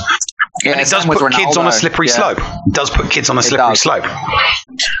problems. Yeah, and it does put kids on a slippery slope. It does put kids on a slippery slope.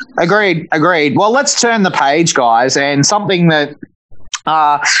 Agreed. Well, let's turn the page, guys, and something that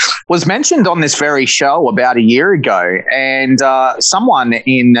was mentioned on this very show about a year ago, and someone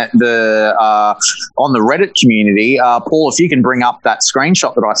in the on the Reddit community, Paul, if you can bring up that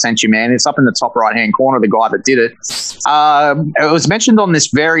screenshot that I sent you, man, it's up in the top right hand corner. The guy that did it. It was mentioned on this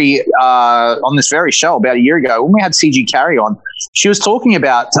very show about a year ago when we had CG Carry on. She was talking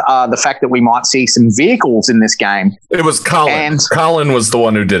about the fact that we might see some vehicles in this game. It was Colin. And Colin was the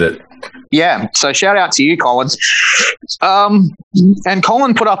one who did it. Yeah, so shout out to you, Collins. And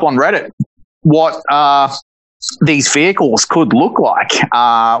Colin put up on Reddit what these vehicles could look like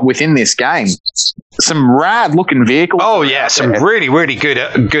within this game. Some rad-looking vehicles. Oh, yeah, some really, really good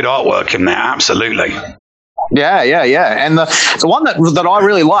artwork in there, absolutely. Yeah. And the one that I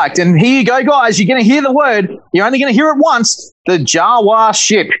really liked, and here you go, guys, you're going to hear the word. You're only going to hear it once, the Jawa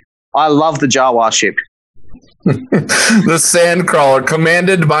ship. I love the Jawa ship. The Sandcrawler,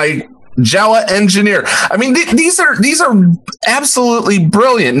 commanded by Jawa engineer. I mean, these are absolutely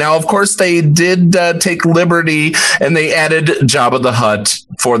brilliant. Now, of course, they did take liberty and they added Jabba the Hutt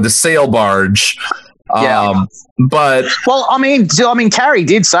for the sail barge. But well, I mean, Carrie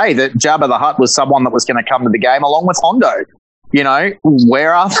did say that Jabba the Hutt was someone that was going to come to the game along with Hondo. You know,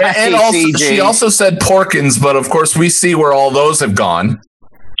 where are they? And also, she also said Porkins, but of course, we see where all those have gone.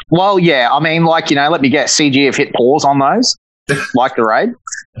 Well, yeah, I mean, like, you know, let me guess, CG have hit pause on those, like the raid.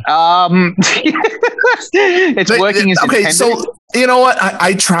 It's working as intended. So you know what?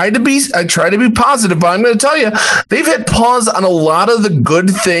 I try to be positive, but I'm going to tell you, they've hit pause on a lot of the good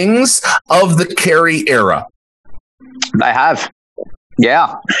things of the Carrie era. They have.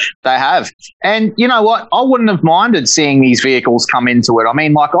 Yeah, they have. And you know what? I wouldn't have minded seeing these vehicles come into it. I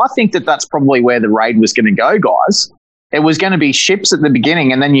mean, like, I think that's probably where the raid was going to go, guys. It was going to be ships at the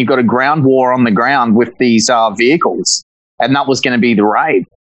beginning, and then you got a ground war on the ground with these vehicles, and that was going to be the raid.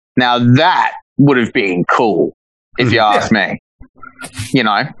 Now, that would have been cool, if you ask me. You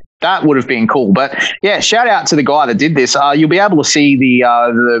know, that would have been cool. But, yeah, shout out to the guy that did this. You'll be able to see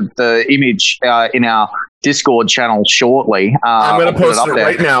the image in our Discord channel shortly. I'm going to post it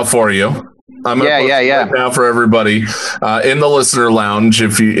right now for you. I'm going to post it right now for everybody in the listener lounge.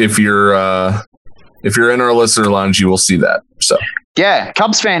 If you're in our listener lounge, you will see that. So yeah,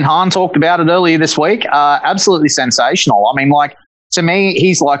 Cubs fan Han talked about it earlier this week. Absolutely sensational. I mean, like, to me,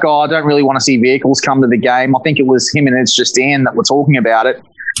 he's like, I don't really want to see vehicles come to the game. I think it was him and It's Just Dan that were talking about it.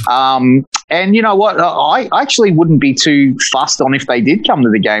 And you know what? I actually wouldn't be too fussed on if they did come to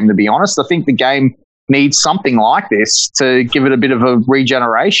the game, to be honest. I think the game needs something like this to give it a bit of a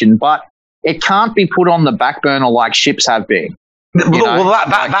regeneration, but it can't be put on the back burner like ships have been.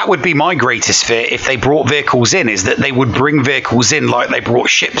 That would be my greatest fear if they brought vehicles in, is that they would bring vehicles in like they brought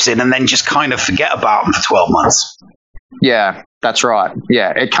ships in and then just kind of forget about them for 12 months. Yeah, that's right. Yeah,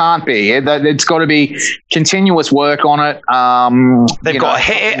 it can't be. It's got to be continuous work on it. They've got to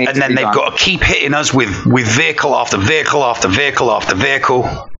hit it, and then they've got to keep hitting us with vehicle after vehicle after vehicle after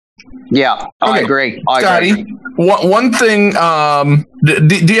vehicle. Yeah, I agree. Scotty, one thing,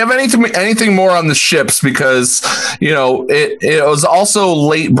 do you have anything more on the ships? Because, you know, it was also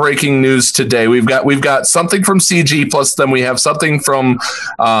late breaking news today. We've got something from CG, plus then we have something from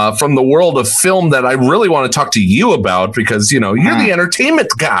the world of film that I really want to talk to you about, because, you know, you're the entertainment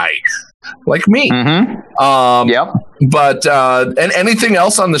guy like me. Yep. But and anything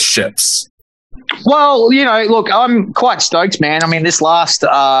else on the ships? Well, you know, look, I'm quite stoked, man. I mean, this last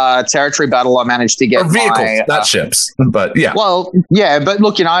territory battle, I managed to get vehicles, not ships, but yeah. Well, yeah, but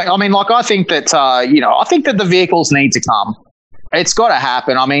look, you know, I mean, like, I think that, I think that the vehicles need to come. It's got to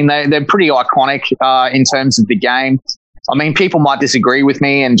happen. I mean, they're pretty iconic in terms of the game. I mean, people might disagree with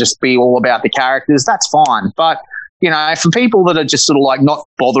me and just be all about the characters. That's fine. But, you know, for people that are just sort of like not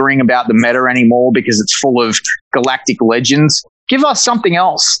bothering about the meta anymore because it's full of galactic legends, give us something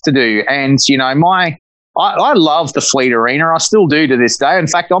else to do. And, you know, I love the fleet arena. I still do to this day. In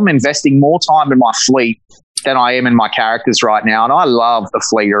fact, I'm investing more time in my fleet than I am in my characters right now. And I love the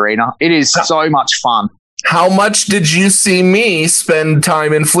fleet arena. It is so much fun. How much did you see me spend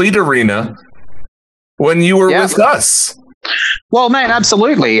time in fleet arena when you were with us? Well, man,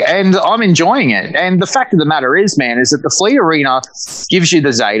 absolutely. And I'm enjoying it. And the fact of the matter is, man, is that the fleet arena gives you the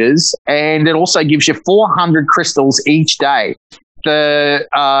Zetas, and it also gives you 400 crystals each day. The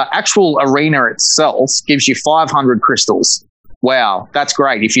actual arena itself gives you 500 crystals. Wow, that's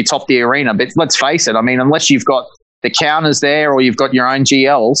great if you top the arena. But let's face it, I mean, unless you've got the counters there or you've got your own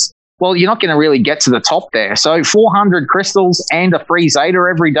GLs, well, you're not going to really get to the top there. So 400 crystals and a free Zeta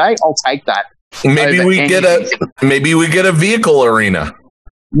every day, I'll take that. Maybe we get a vehicle arena.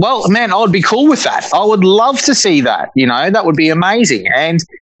 Well, man, I would be cool with that. I would love to see that. You know, that would be amazing. And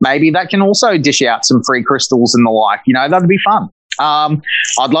maybe that can also dish out some free crystals and the like. You know, that'd be fun.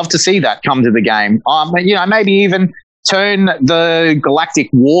 I'd love to see that come to the game. You know, maybe even turn the Galactic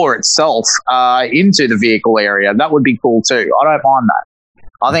War itself into the vehicle area. That would be cool too. I don't mind that.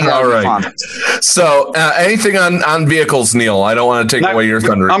 I think that would be fun. So, anything on vehicles, Neil? I don't want to take away your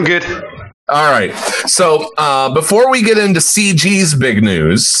thunder. I'm good. All right. So before we get into CG's big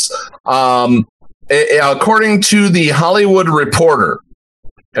news, according to the Hollywood Reporter,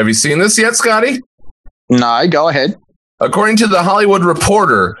 have you seen this yet, Scotty? No, go ahead. According to the Hollywood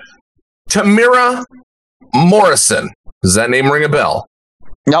Reporter, Tamara Morrison. Does that name ring a bell?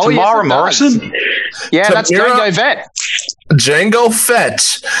 No, Tamara Morrison? Yeah, that's Jango Fett. Jango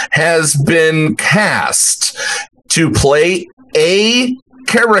Fett has been cast to play a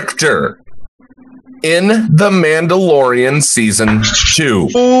character in The Mandalorian Season 2.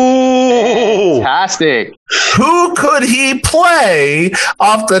 Fantastic. Who could he play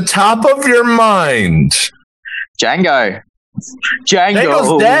off the top of your mind? Django.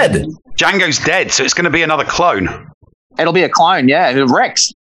 Django's dead. Django's dead, so it's going to be another clone. It'll be a clone, yeah.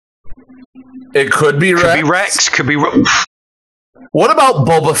 Rex. It could be Rex. Could be Rex. Could be. What about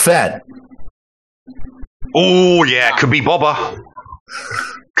Boba Fett? Oh, yeah. Could be Boba.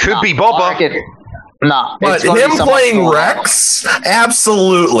 Could be Boba. Nah, but him playing Rex,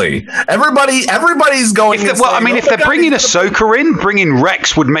 absolutely. Everybody's going. If they're bringing Ahsoka in, bringing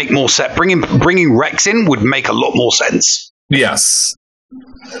Rex would make more sense. Bringing Rex in would make a lot more sense. Yes.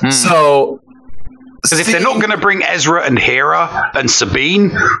 So, because if they're not going to bring Ezra and Hera and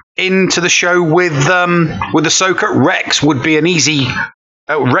Sabine into the show with Ahsoka, Rex would be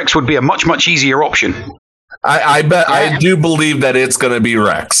a much easier option. I bet. Yeah. I do believe that it's going to be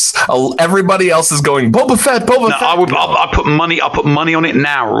Rex. Everybody else is going Boba Fett. Fett. I put money on it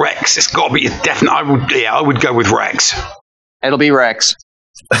now. Rex. It's got to be definitely. I would go with Rex. It'll be Rex.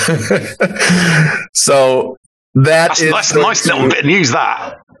 So that's a nice little bit of news.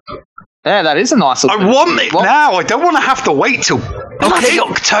 That. Yeah, that is a nice little. I want it now. I don't want to have to wait till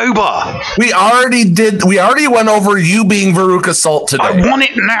October. We already went over you being Veruca Salt today. I want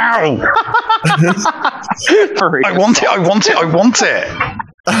it now. I want it. All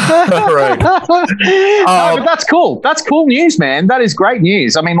right. No, but that's cool. That's cool news, man. That is great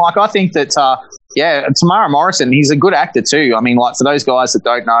news. I mean, I think that, Tamara Morrison, he's a good actor too. I mean, for those guys that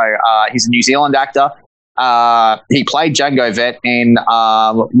don't know, he's a New Zealand actor. He played Jango Fett in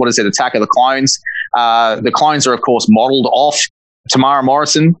Attack of the Clones. The clones are, of course, modeled off Tamara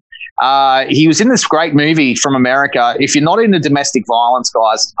Morrison. He was in this great movie from America. If you're not into domestic violence,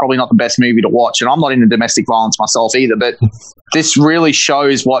 guys, it's probably not the best movie to watch. And I'm not into domestic violence myself either, but this really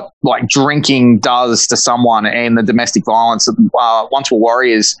shows what drinking does to someone and the domestic violence. Once We're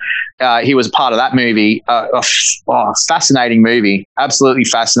Warriors, he was part of that movie. Fascinating movie, absolutely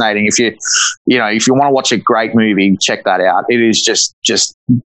fascinating. If you want to watch a great movie, check that out. It is just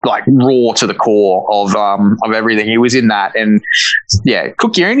raw to the core of everything. He was in that, and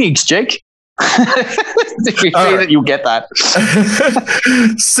cook your onions, Jake. If you see that, you'll get that.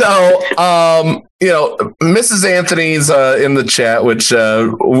 So, Mrs. Anthony's in the chat, which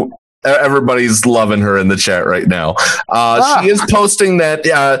everybody's loving her in the chat right now. She is posting that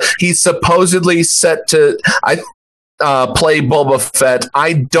he's supposedly set to play Boba Fett.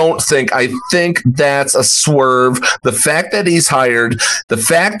 I think that's a swerve. The fact that he's hired, the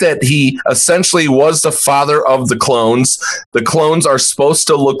fact that he essentially was the father of the clones are supposed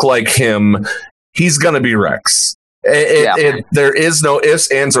to look like him. He's going to be Rex. There is no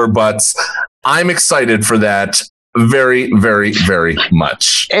ifs, ands, or buts. I'm excited for that very, very, very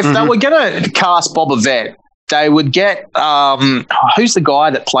much. If they were going to cast Boba Fett, they would get who's the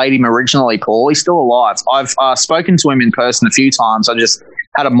guy that played him originally, Paul? He's still alive. I've spoken to him in person a few times. I just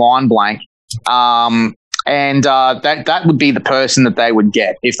had a mind blank. That would be the person that they would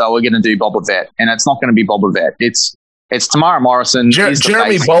get if they were going to do Boba Fett. And it's not going to be Boba Fett. It's Tamara Morrison.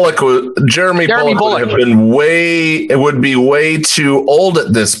 Jeremy Bullock would be way too old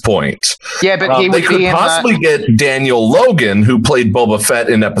at this point. Yeah, but he would could possibly get Daniel Logan, who played Boba Fett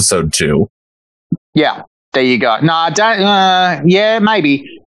in episode 2. Yeah. There you go. No,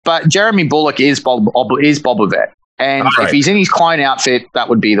 maybe. But Jeremy Bullock is Boba Fett. And if he's in his clone outfit, that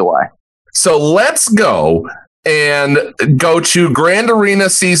would be the way. So let's go to Grand Arena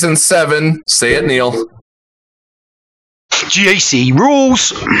Season 7. Say it, Neil. GAC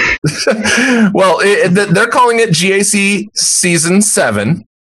rules. Well, they're calling it GAC Season 7.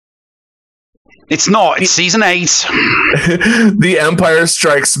 It's not. It's Season 8. The Empire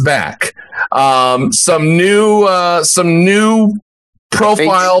Strikes Back. Some new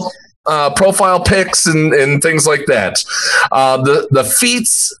profile pics and things like that. The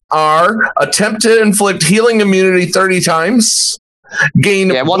feats are attempt to inflict healing immunity 30 times.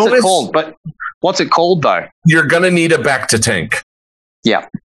 Gain what's it called? But what's it called though? You're gonna need a back to tank. Yeah.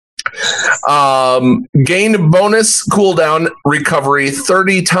 Gain bonus cooldown recovery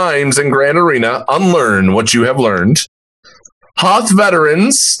 30 times in Grand Arena. Unlearn what you have learned. Hoth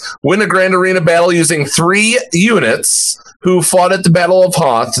veterans win a Grand Arena battle using 3 units who fought at the Battle of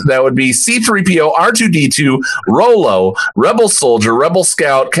Hoth. That would be C-3PO, R2-D2, Rolo, Rebel Soldier, Rebel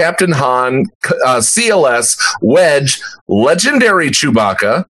Scout, Captain Han, CLS, Wedge, Legendary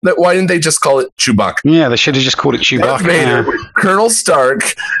Chewbacca. Why didn't they just call it Chewbacca? Yeah, they should have just called it Chewbacca. Vader, Colonel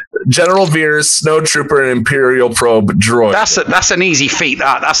Stark, General Veers, Snowtrooper, and Imperial Probe droid. That's an easy feat.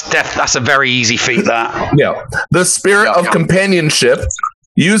 That's a very easy feat. That the spirit of companionship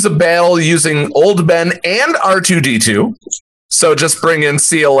use a battle using Old Ben and R2D2. So just bring in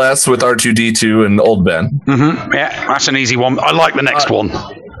CLS with R2D2 and Old Ben. Mm-hmm. Yeah, that's an easy one. I like the next one.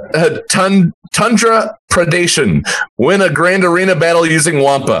 Tundra Predation. Win a Grand Arena battle using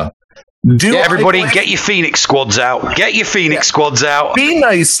Wampa. Everybody, get your Phoenix squads out. Get your Phoenix squads out. Be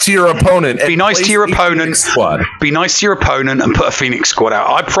nice to your opponent. Be nice to your opponent. Be nice to your opponent and put a Phoenix squad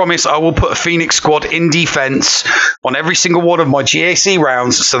out. I promise I will put a Phoenix squad in defense on every single one of my GAC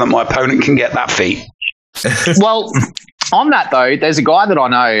rounds so that my opponent can get that feat. Well, on that though, there's a guy that I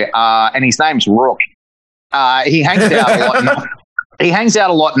know, and his name's Rook. He hangs out a lot. He hangs out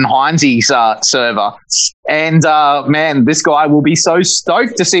a lot in Heinz's server. And, man, this guy will be so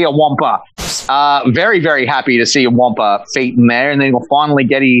stoked to see a Wampa. Very, very happy to see a Wampa feat in there. And then he'll finally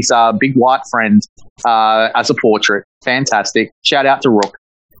get his big white friend as a portrait. Fantastic. Shout out to Rook.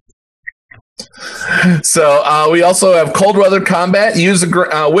 So we also have Cold Weather Combat.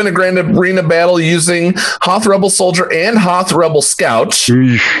 Win a Grand Arena battle using Hoth Rebel Soldier and Hoth Rebel Scout.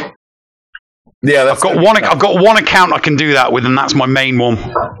 Yeah, I've got one account I can do that with, and that's my main one.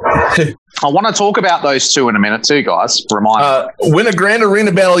 I want to talk about those two in a minute too, guys. Remind me. Win a Grand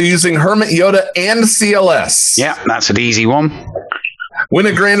Arena battle using Hermit Yoda and CLS. Yeah, that's an easy one. Win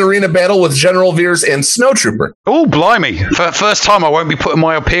a Grand Arena battle with General Veers and Snowtrooper. Oh, blimey. For the first time, I won't be putting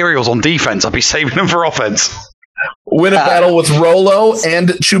my Imperials on defense. I'll be saving them for offense. Win a battle with Rolo and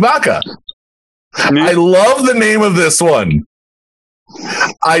Chewbacca. I love the name of this one.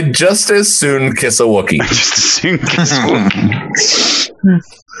 I'd just as soon kiss a Wookiee. Just as soon kiss a Wookiee.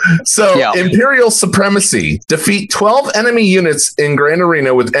 So, Imperial Supremacy. Defeat 12 enemy units in Grand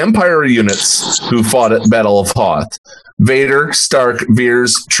Arena with Empire units who fought at Battle of Hoth. Vader, Stark,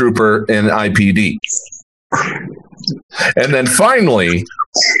 Veers, Trooper, and IPD. And then finally,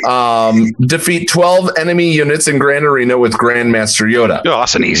 defeat 12 enemy units in Grand Arena with Grandmaster Yoda. Oh,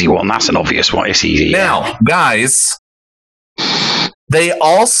 that's an easy one. That's an obvious one. It's easy. Now, guys, they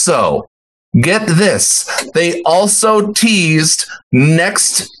also, get this, they also teased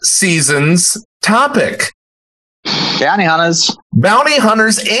next season's topic. Bounty Hunters. Bounty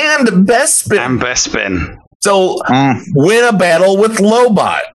Hunters and Bespin. So, win a battle with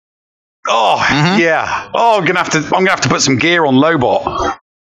Lobot. Oh, yeah. Oh, I'm gonna have to put some gear on Lobot.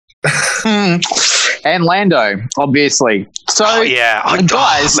 And Lando, obviously. So,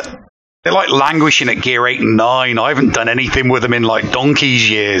 guys, they're like languishing at gear 8 and 9. I haven't done anything with them in like donkey's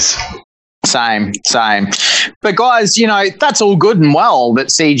years. Same. But guys, you know, that's all good and well that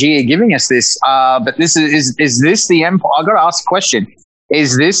CG are giving us this. But this is this the Empire? I got to ask a question.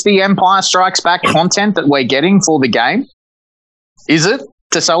 Is this the Empire Strikes Back content that we're getting for the game? Is it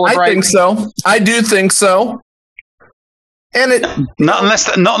to celebrate? I think so. I do think so. And not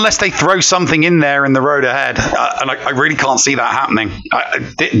unless they throw something in there in the road ahead, and I really can't see that happening.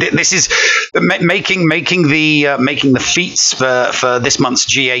 This is making the feats for this month's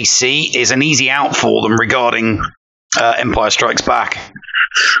GAC is an easy out for them regarding Empire Strikes Back.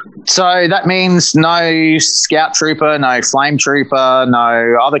 So that means no Scout Trooper, no Flame Trooper,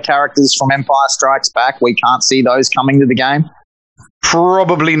 no other characters from Empire Strikes Back. We can't see those coming to the game.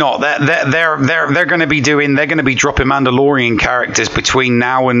 Probably not. They're going to be dropping Mandalorian characters between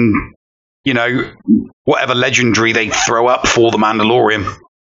now and, you know, whatever legendary they throw up for the Mandalorian.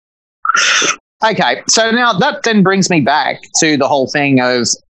 Okay, so now that then brings me back to the whole thing of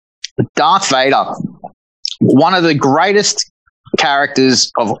Darth Vader, one of the greatest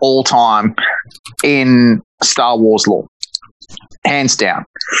characters of all time in Star Wars lore, hands down.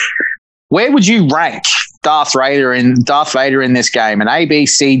 Where would you rank Darth Vader in this game? An A, B,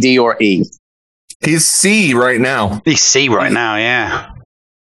 C, D, or E? He's C right now. He's C right now, yeah.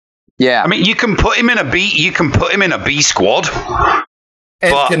 Yeah. I mean, you can put him in a B. You can put him in a B squad,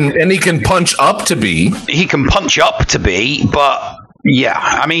 and he can punch up to B. He can punch up to B, but yeah,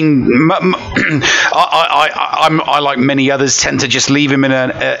 I mean, I like many others tend to just leave him in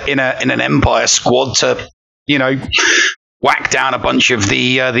an Empire squad to, you know, whack down a bunch of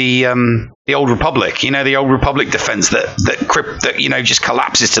the Old Republic, you know, the Old Republic defense that you know just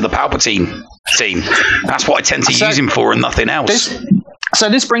collapses to the Palpatine team. That's what I tend to use him for, and nothing else. So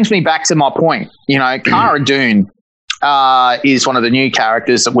this brings me back to my point. You know, Cara Dune is one of the new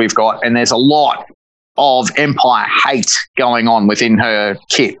characters that we've got, and there's a lot of Empire hate going on within her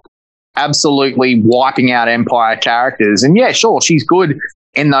kit. Absolutely wiping out Empire characters. And yeah, sure, she's good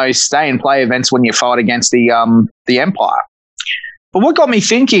in those stay and play events when you fight against the Empire. But what got me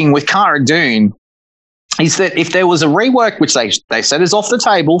thinking with Cara Dune is that if there was a rework, which they said is off the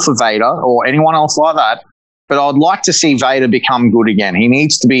table for Vader or anyone else like that, but I'd like to see Vader become good again. He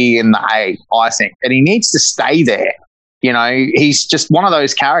needs to be in the A, I think, and he needs to stay there You know, he's just one of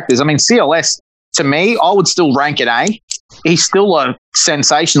those characters. I mean, CLS, to me, I would still rank it A. He's still a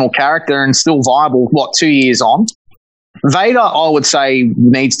sensational character and still viable, 2 years on. Vader, I would say,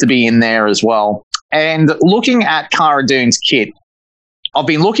 needs to be in there as well. And looking at Cara Dune's kit, I've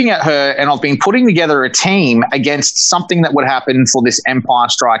been looking at her and I've been putting together a team against something that would happen for this Empire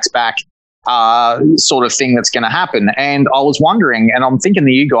Strikes Back sort of thing that's going to happen. And I was wondering, and I'm thinking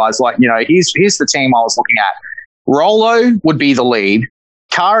to you guys, like, you know, here's the team I was looking at. Rolo would be the lead,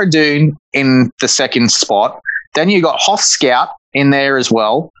 Cara Dune in the second spot. Then you got Hoth Scout in there as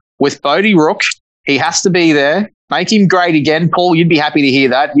well with Bodhi Rook. He has to be there. Make him great again. Paul, you'd be happy to hear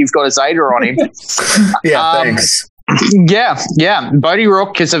that. You've got a Zeta on him. Yeah, thanks. Yeah. Bodhi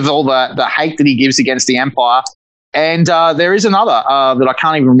Rook, because of all the hate that he gives against the Empire. And there is another that I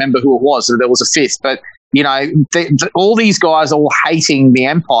can't even remember who it was. There was a fifth. But, you know, all these guys are all hating the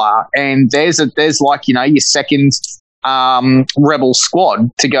Empire. And there's like, you know, your second rebel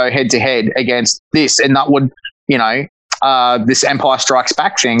squad to go head-to-head against this. And that would, you know, this Empire Strikes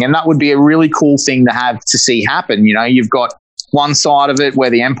Back thing. And that would be a really cool thing to have to see happen. You know, you've got one side of it where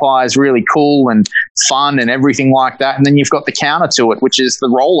the Empire is really cool and fun and everything like that. And then you've got the counter to it, which is the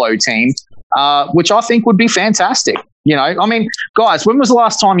Rolo team, which I think would be fantastic. You know, I mean, guys, when was the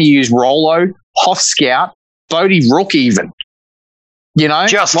last time you used Rolo, Hoth Scout, Bodhi Rook even? You know?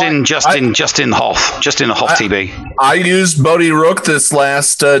 Just in Hoth TB. I used Bodhi Rook this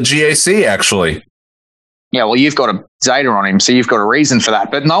last GAC, actually. Yeah, well, you've got a Zeta on him, so you've got a reason for that.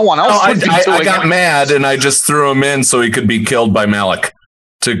 But no one else would be doing I got mad, and I just threw him in so he could be killed by Malik.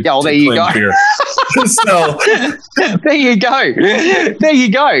 There you go. So there you go. There you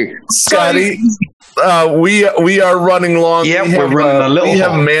go, Scotty. We are running long. Yeah, we're running a little. We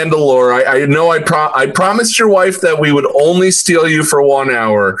have Mandalore. I know. I promised your wife that we would only steal you for 1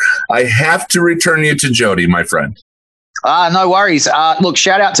 hour. I have to return you to Jody, my friend. No worries. Look,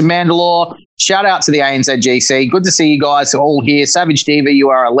 shout out to Mandalore. Shout out to the ANZGC. Good to see you guys all here. Savage Diva, you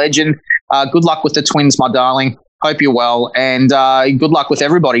are a legend. Good luck with the twins, my darling. Hope you're well. And good luck with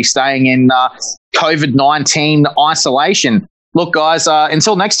everybody staying in COVID-19 isolation. Look, guys,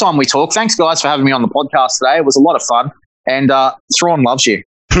 until next time we talk, thanks, guys, for having me on the podcast today. It was a lot of fun. And Thrawn loves you.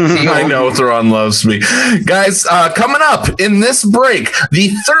 I know Thrawn loves me. Guys, coming up in this break, the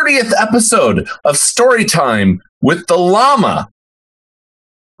 30th episode of Storytime with the Llama,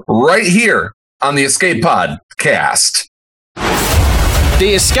 right here on the Escape Podcast.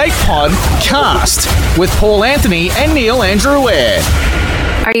 The Escape Pod Cast with Paul Anthony and Neil Andrew Ware.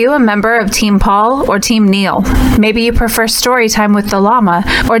 Are you a member of Team Paul or Team Neil? Maybe you prefer story time with the llama,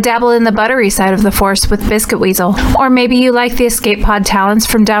 or dabble in the buttery side of the force with Biscuit Weasel. Or maybe you like the Escape Pod talents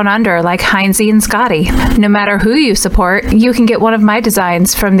from Down Under like Heinzie and Scotty. No matter who you support, you can get one of my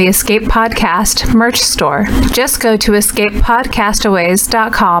designs from the Escape Podcast merch store. Just go to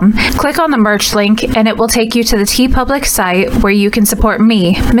escapepodcastaways.com, click on the merch link, and it will take you to the TeePublic site where you can support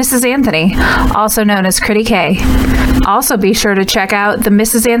me, Mrs. Anthony, also known as Critty K. Also be sure to check out the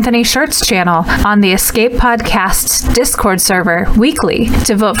Mrs. Anthony Shirts channel on the Escape Podcast's Discord server weekly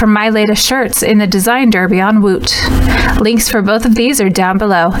to vote for my latest shirts in the design derby on Woot. Links for both of these are down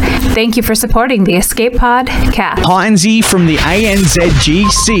below. Thank you for supporting the Escape Podcast. Heinzie from the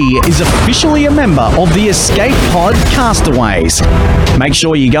ANZGC is officially a member of the Escape Pod Castaways. Make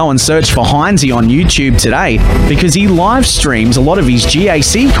sure you go and search for Heinzie on YouTube today, because he live streams a lot of his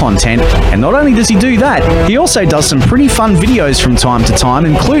GAC content, and not only does he do that, he also does some pretty fun videos from time to time,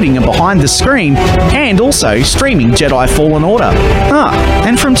 including a behind the screen and also streaming Jedi Fallen Order.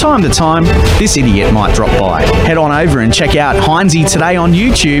 And from time to time, this idiot might drop by. Head on over and check out Heinzie today on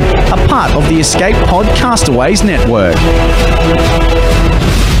YouTube, a part of the Escape Pod Castaways network.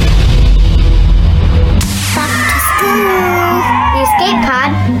 The Escape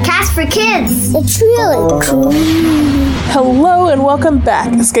Pod Cast for Kids. It's really cool. Hello and welcome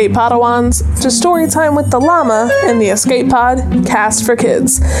back, Escape Padawans, to Storytime with the Llama and the Escape Pod Cast for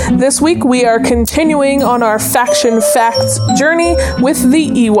Kids. This week we are continuing on our faction facts journey with the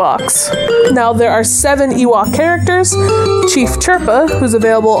Ewoks. Now there are 7 Ewok characters: Chief Chirpa, who's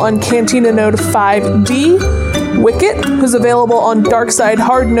available on Cantina Node 5D, Wicket, who's available on Darkside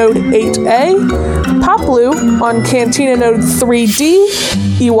Hard Node 8A, Poplu on Cantina Node 3D,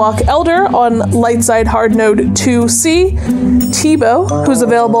 Ewok Elder on Lightside Hard Node 2C, Tebow, who's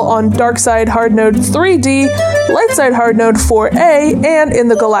available on Darkside Hard Node 3D, Lightside Hard Node 4A, and in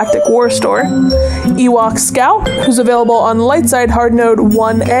the Galactic War Store, Ewok Scout, who's available on Lightside Hard Node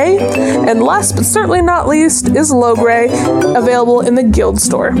 1A, and last but certainly not least is Logray, available in the Guild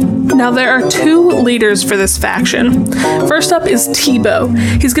Store. Now there are 2 leaders for this faction. faction. First up is Tebow.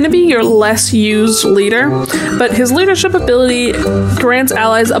 He's going to be your less used leader, but his leadership ability grants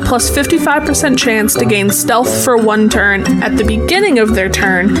allies a plus 55% chance to gain stealth for 1 turn at the beginning of their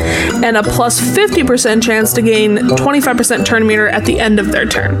turn, and a plus 50% chance to gain 25% turn meter at the end of their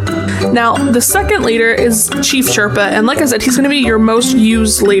turn. Now, the second leader is Chief Sherpa, and like I said, he's going to be your most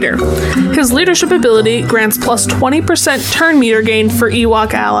used leader. His leadership ability grants plus 20% turn meter gain for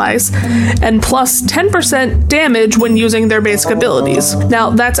Ewok allies, and plus 10% damage when using their basic abilities.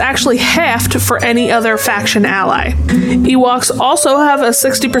 Now, that's actually halved for any other faction ally. Ewoks also have a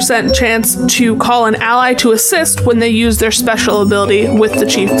 60% chance to call an ally to assist when they use their special ability with the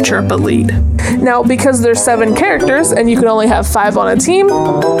Chief Sherpa lead. Now, because there's 7 characters and you can only have 5 on a team,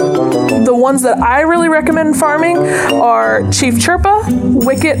 the ones that I really recommend farming are Chief Sherpa,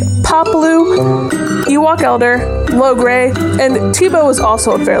 Wicket, Papalu, Ewok Elder, Logray, and Tebow is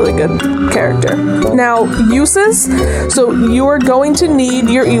also a fairly good character. Now, uses. So you are going to need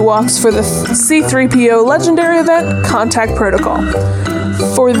your Ewoks for the C3PO Legendary event, Contact Protocol.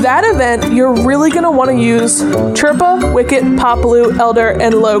 For that event, you're really going to want to use Chirpa, Wicket, Papalu, Elder,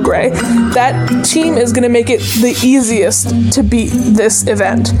 and Logray. That team is going to make it the easiest to beat this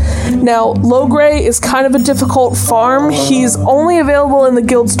event. Now, Logray is kind of a difficult farm. He's only available in the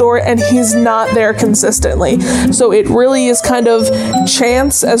guild store, and he's not there consistently. So it really is kind of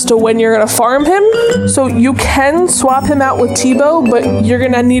chance as to when you're going to farm him. So you can swap him out with Tebow, but you're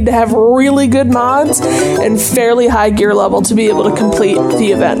going to need to have really good mods and fairly high gear level to be able to complete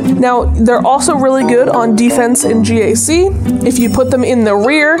the event. Now, they're also really good on defense in GAC. If you put them in the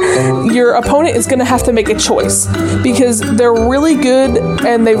rear, your opponent is going to have to make a choice because they're really good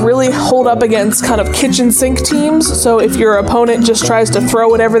and they really hold up against kind of kitchen sink teams. So if your opponent just tries to throw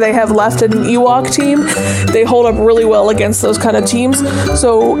whatever they have left at an Ewok team, they hold up really well against those kind of teams.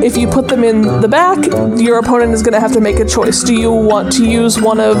 So if you put them in the back, your opponent is going to have to make a choice. Do you want to use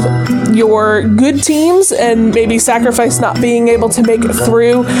one of your good teams and maybe sacrifice not being able to make it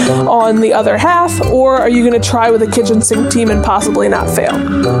through on the other half, or are you going to try with a kitchen sink team and possibly not fail?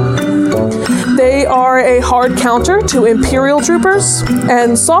 They are a hard counter to Imperial troopers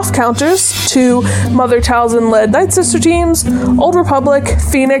and soft counters to Mother Talzin-led Night Sister teams, Old Republic,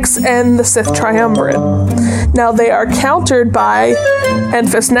 Phoenix, and the Sith Triumvirate. Now they are countered by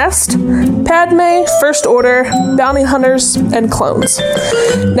Enfys Nest, Padme, First Order, Bounty Hunters, and clones.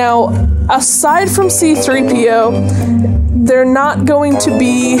 Now, aside from C-3PO, they're not going to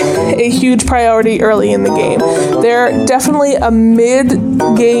be a huge priority early in the game. They're definitely a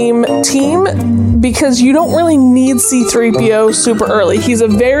mid-game team because you don't really need C-3PO super early. He's a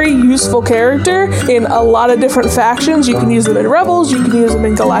very useful character in a lot of different factions. You can use him in Rebels, you can use him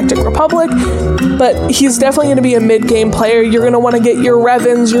in Galactic Republic, but he's definitely going to be a mid-game player. You're going to want to get your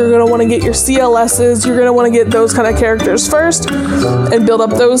Revans, you're going to want to get your CLSs, you're going to want to get those kind of characters first and build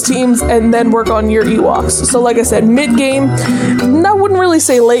up those teams and then work on your Ewoks. So like I said, mid-game, I wouldn't really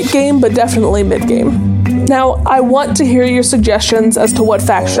say late game, but definitely mid-game. Now, I want to hear your suggestions as to what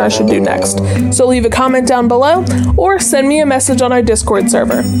faction I should do next. So leave a comment down below or send me a message on our Discord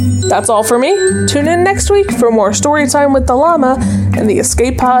server. That's all for me. Tune in next week for more Storytime with the Llama and the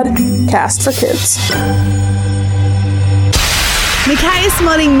Escape Pod Cast for Kids. Macias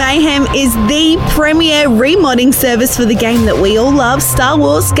Modding Mayhem is the premier remodding service for the game that we all love, Star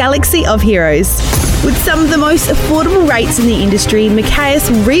Wars Galaxy of Heroes. With some of the most affordable rates in the industry, Macias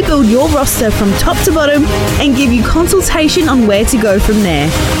will rebuild your roster from top to bottom and give you consultation on where to go from there.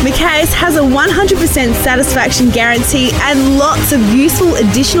 Macias has a 100% satisfaction guarantee and lots of useful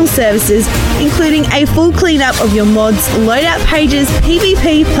additional services, including a full cleanup of your mods, loadout pages,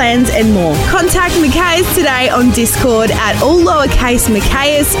 PvP plans, and more. Contact Macias today on Discord at all lowercase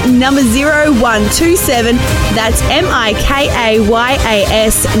Macias number 0127. That's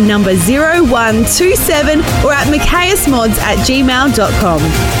MIKAYAS number 0127. Or at maciasmods@gmail.com.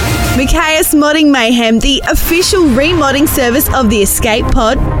 Macias Modding Mayhem, the official remodding service of the Escape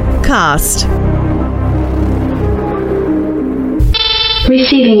Podcast.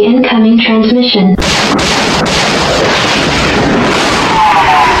 Receiving incoming transmission.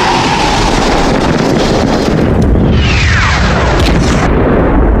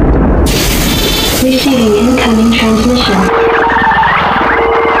 Receiving incoming transmission.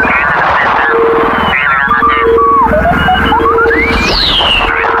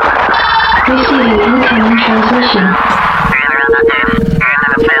 Receiving incoming transmission.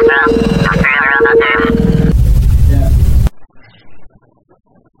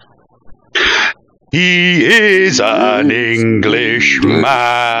 He is an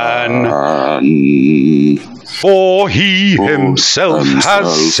Englishman, for he himself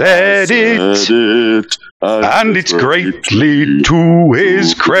has said it. And it's greatly to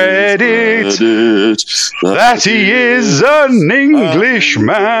his credit that he is an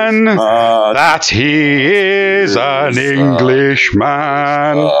Englishman. That he is an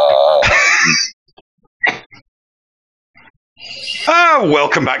Englishman.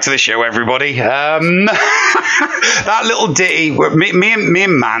 Welcome back to the show, everybody. That little ditty, me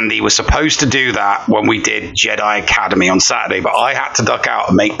and Mandy were supposed to do that when we did Jedi Academy on Saturday, but I had to duck out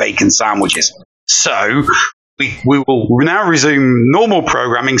and make bacon sandwiches. So we will now resume normal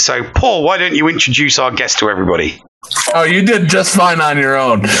programming. So, Paul, why don't you introduce our guest to everybody? Oh, you did just fine on your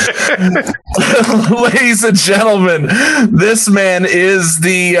own. Ladies and gentlemen, this man is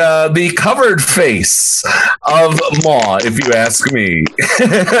the covered face of Maw, if you ask me.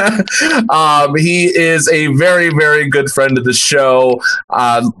 He is a very, very good friend of the show.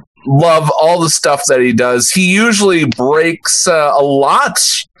 Love all the stuff that he does. He usually breaks a lot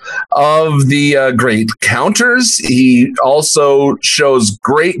of the great counters. He also shows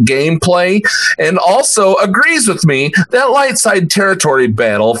great gameplay and also agrees with me that light side territory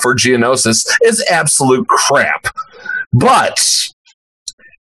battle for Geonosis is absolute crap. But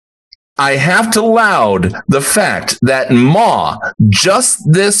I have to laud the fact that Maw,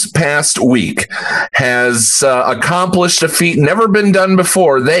 just this past week, has accomplished a feat never been done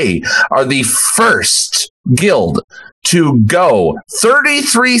before. They are the first guild to go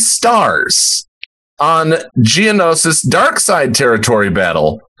 33 stars on Geonosis Dark Side Territory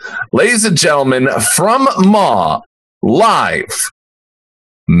Battle. Ladies and gentlemen, from Maw, live,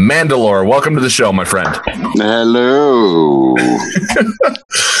 Mandalore. Welcome to the show, my friend. Hello.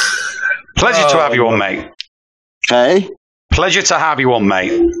 Pleasure to have you on, mate. Hey? Pleasure to have you on,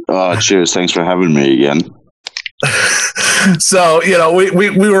 mate. Oh, cheers. Thanks for having me again. So, we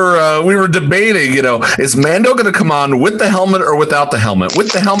were debating, is Mando going to come on with the helmet or without the helmet?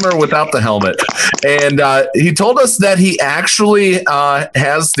 With the helmet or without the helmet? And he told us that he actually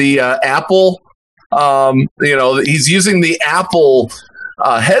has the Apple, he's using the Apple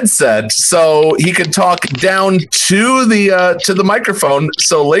headset so he could talk down to the microphone.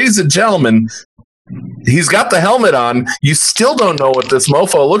 So, ladies and gentlemen, he's got the helmet on. You still don't know what this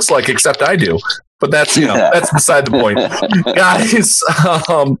mofo looks like, except I do. But that's that's beside the point, guys.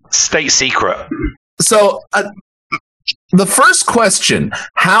 State secret. So, the first question: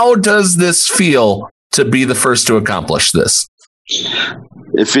 how does this feel to be the first to accomplish this?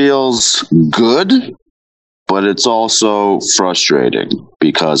 It feels good, but it's also frustrating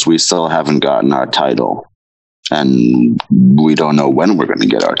because we still haven't gotten our title, and we don't know when we're going to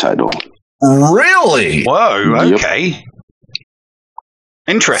get our title. Really? Whoa. Okay. Yep.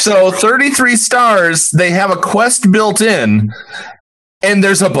 Interesting. So 33 stars, they have a quest built in, and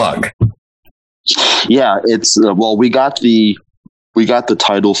there's a bug. Yeah, it's we got the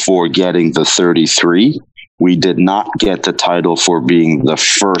title for getting the 33. We did not get the title for being the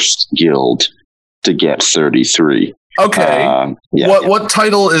first guild to get 33. Okay. What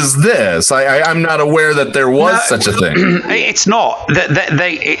title is this? I'm not aware that there was such a thing. It's not.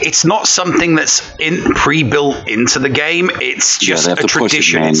 It's not something that's pre-built into the game. It's just a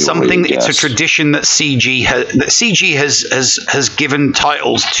tradition. It's something. It's a tradition that CG has given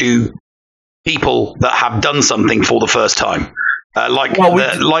titles to people that have done something for the first time. Like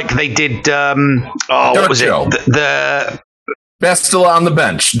they did. What was Joe. It? The Bastila on the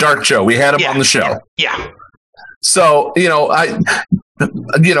bench, Dark Joe. We had him on the show. Yeah. So, a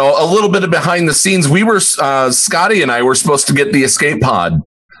little bit of behind the scenes, we were, Scotty and I were supposed to get the escape pod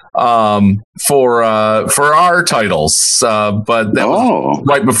for our titles, but that was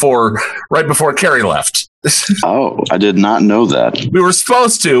right before Carrie left. Oh, I did not know that. We were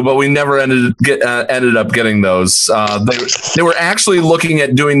supposed to, but we never ended up getting those. They were actually looking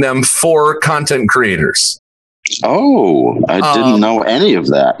at doing them for content creators. Oh, I didn't know any of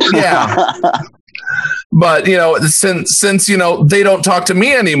that. Yeah. But, since they don't talk to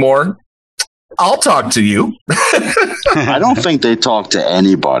me anymore, I'll talk to you. I don't think they talk to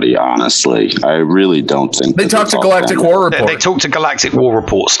anybody, honestly. I really don't think they talk to Galactic War Report. They talk to Galactic War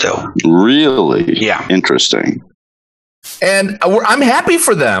Report still. Really? Yeah. Interesting. And I'm happy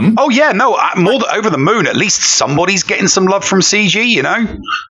for them. Oh, yeah. No, more than over the moon. At least somebody's getting some love from CG,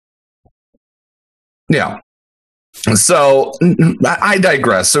 Yeah. So I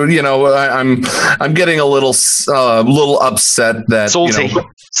digress. So I'm getting a little upset that salty.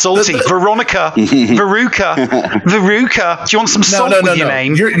 Veronica, Veruca. Do you want some salt with your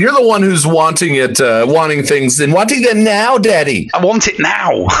name? You're the one who's wanting it, wanting things and wanting them now, Daddy. I want it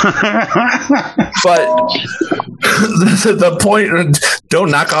now. But the point.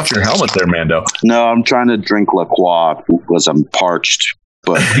 Don't knock off your helmet there, Mando. No, I'm trying to drink La Croix because I'm parched.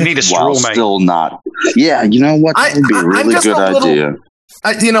 but you need a straw, mate. Still not. Yeah, you know what? That would be a really good idea.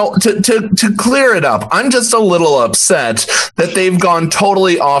 To clear it up, I'm just a little upset that they've gone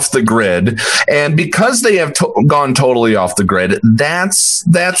totally off the grid, and because they have gone totally off the grid, that's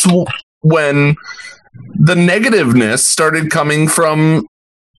when the negativeness started coming from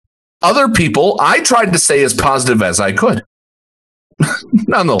other people. I tried to stay as positive as I could.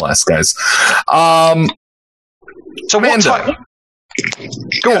 Nonetheless, guys. So what type?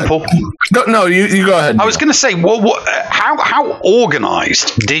 Go on, Paul. No, you go ahead. I was going to say, how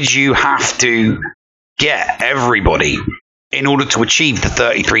organized did you have to get everybody in order to achieve the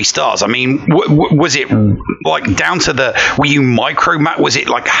 33 stars? I mean, was it like down to were you was it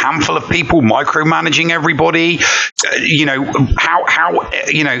like a handful of people micromanaging everybody?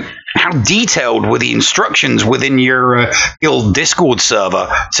 How detailed were the instructions within your guild Discord server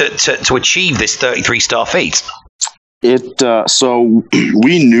to achieve this 33 star feat? So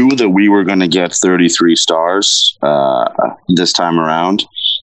we knew that we were going to get 33 stars this time around.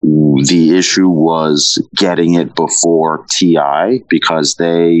 The issue was getting it before TI, because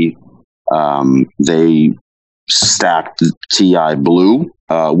they stacked TI blue,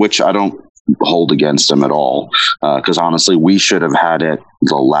 which I don't hold against them at all, because honestly, we should have had it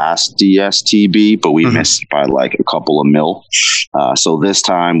the last DSTB, but we missed by like a couple of mil. So this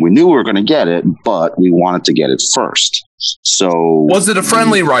time we knew we were going to get it, but we wanted to get it first. So was it a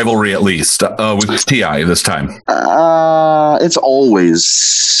friendly rivalry at least with TI this time? It's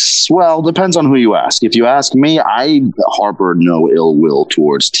always, depends on who you ask. If you ask me, I harbor no ill will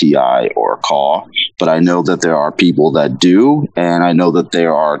towards TI or CAW, but I know that there are people that do, and I know that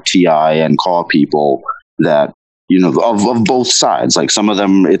there are TI and CAW people that, of both sides. Like some of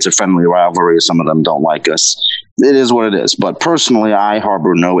them, it's a friendly rivalry. Some of them don't like us. It is what it is. But personally, I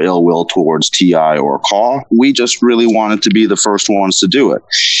harbor no ill will towards TI or CAW. We just really wanted to be the first ones to do it,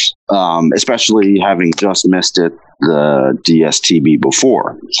 especially having just missed it the DSTB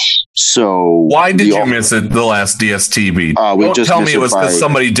before. So why did you miss it the last DSTB? Don't tell me it was because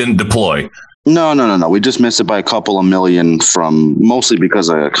somebody didn't deploy. No. We just missed it by a couple of million mostly because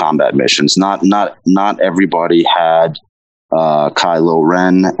of combat missions. Not everybody had Kylo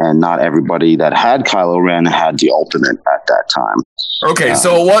Ren, and not everybody that had Kylo Ren had the ultimate at that time. Okay,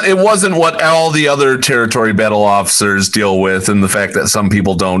 so it wasn't what all the other territory battle officers deal with, and the fact that some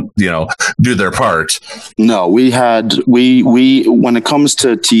people don't, do their part. No, we when it comes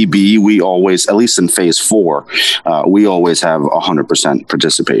to TB, we always, at least in phase 4, we always have 100%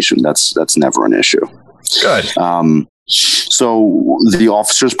 participation. That's never an issue. Good. So the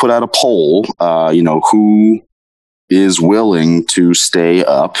officers put out a poll, who is willing to stay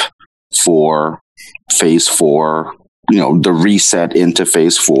up for phase 4, the reset into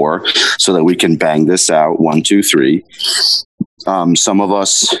phase 4, so that we can bang this out 1, 2, 3. Some of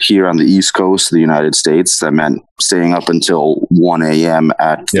us here on the East Coast of the United States, that meant staying up until 1 a.m.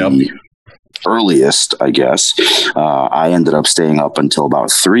 at the earliest, I guess. I ended up staying up until about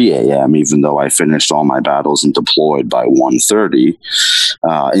 3 a.m., even though I finished all my battles and deployed by 1:30.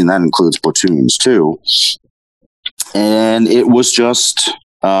 And that includes platoons too. And it was just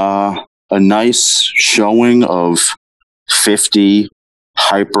a nice showing of 50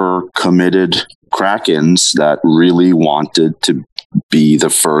 hyper committed Krakens that really wanted to be the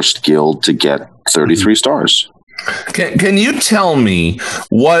first guild to get 33 stars. Can you tell me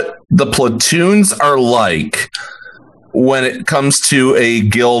what the platoons are like when it comes to a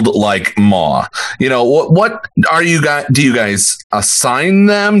guild like Maw? What are you guys? Do you guys assign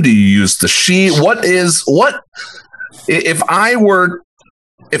them? Do you use the sheet? If I were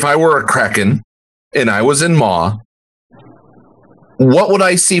a Kraken and I was in Maw, what would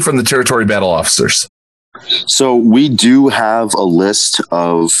I see from the territory battle officers? So we do have a list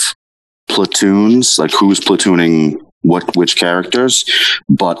of platoons, like who's platooning which characters,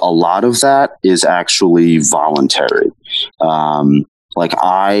 but a lot of that is actually voluntary.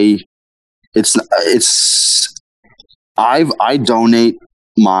 I donate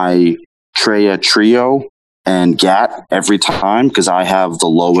my Treya trio and GAT every time because I have the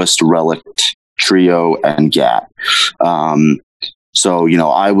lowest relic trio and GAT. So,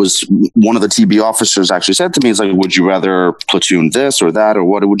 I was one of the TB officers actually said to me, "It's like, would you rather platoon this or that, or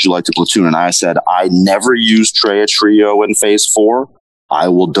what would you like to platoon?" And I said, "I never use Treya trio in phase 4. I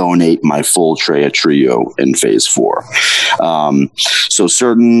will donate my full Treya trio in phase 4." So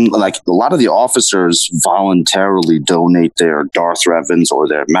a lot of the officers voluntarily donate their Darth Revens or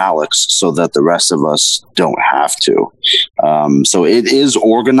their Malaks so that the rest of us don't have to. So it is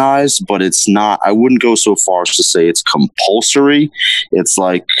organized, but it's not, I wouldn't go so far as to say it's compulsory. It's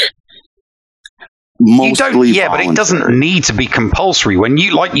like mostly but it doesn't need to be compulsory. When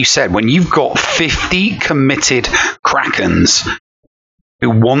you, like you said, when you've got 50 committed Krakens who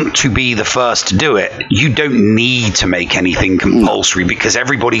want to be the first to do it, you don't need to make anything compulsory because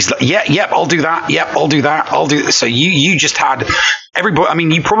everybody's like, I'll do that. Yep, I'll do that. I'll do. So you just had everybody. I mean,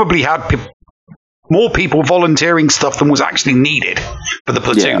 you probably had more people volunteering stuff than was actually needed for the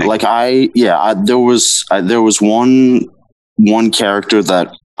platooning. There was one character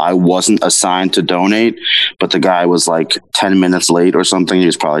that I wasn't assigned to donate, but the guy was like 10 minutes late or something. He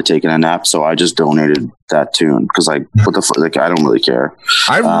was probably taking a nap, so I just donated that tune because I don't really care.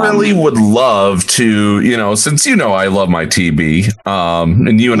 I really would love to, since I love my TB,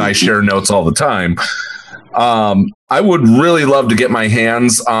 and you and I share notes all the time. I would really love to get my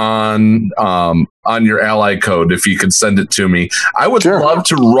hands on your ally code if you could send it to me. I would love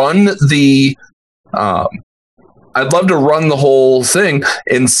to run the. I'd love to run the whole thing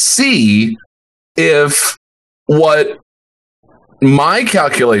and see if what my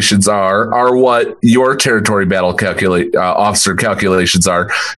calculations are what your territory battle officer calculations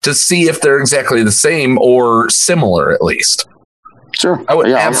are, to see if they're exactly the same or similar at least. Sure, I would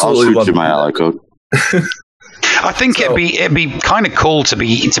absolutely I'll love shoot you my ally code. I think it'd be kind of cool to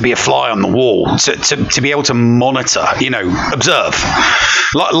be a fly on the wall, to be able to monitor, observe,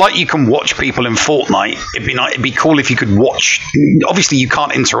 like you can watch people in Fortnite. It'd be cool if you could watch. Obviously, you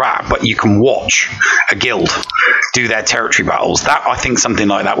can't interact, but you can watch a guild do their territory battles. That, I think, something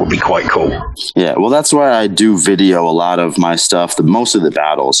like that would be quite cool. Yeah, well, that's why I do video a lot of my stuff. Most of the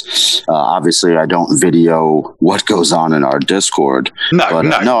battles. Obviously, I don't video what goes on in our Discord.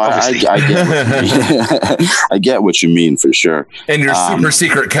 I get. I get what you mean for sure. And your super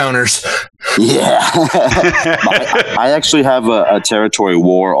secret counters. Yeah. I actually have a territory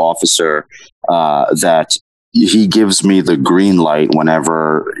war officer that he gives me the green light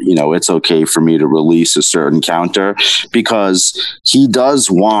whenever, it's okay for me to release a certain counter, because he does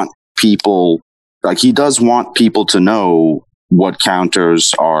want people to know what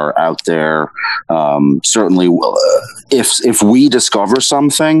counters are out there. Certainly, if we discover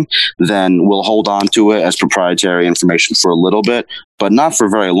something, then we'll hold on to it as proprietary information for a little bit, but not for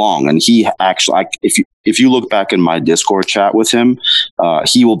very long. And he actually, if you look back in my Discord chat with him,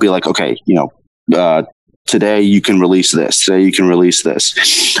 he will be like, okay, today you can release this. Today you can release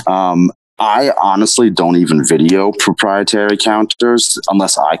this. I honestly don't even video proprietary counters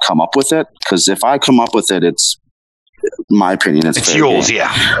unless I come up with it, because if I come up with it, it's my opinion. It's yours, game.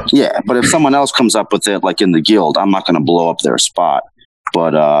 yeah. Yeah, but if someone else comes up with it, like in the guild, I'm not going to blow up their spot.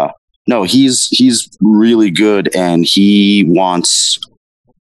 But no, he's really good, and he wants,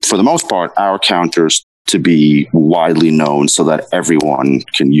 for the most part, our counters to be widely known so that everyone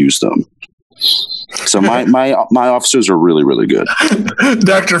can use them. So my officers are really, really good.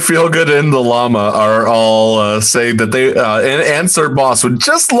 Dr. Feelgood and the Llama are all saying that they and Sir Boss would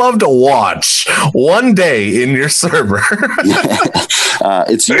just love to watch one day in your server.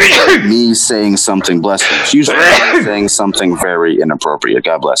 It's usually me saying something, bless you. It's usually me saying something very inappropriate.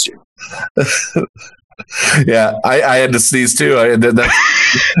 God bless you. Yeah, I had to sneeze too. I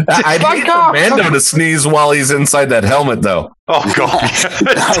need Mando to sneeze while he's inside that helmet, though. Oh God!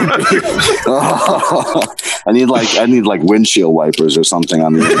 I need like windshield wipers or something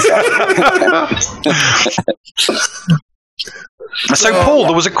on the inside. So, Paul,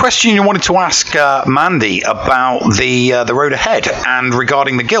 there was a question you wanted to ask Mandy about the road ahead and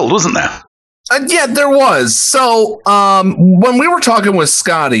regarding the guild, wasn't there? Yeah, there was. So when we were talking with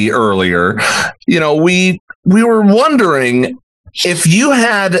Scotty earlier, we were wondering if you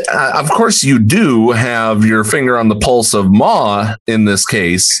had, of course you do have your finger on the pulse of Maw in this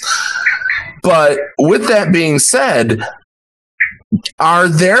case, but with that being said, are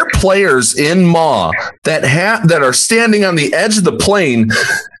there players in Maw that are standing on the edge of the plane?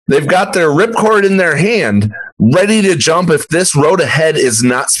 They've got their ripcord in their hand, ready to jump if this road ahead is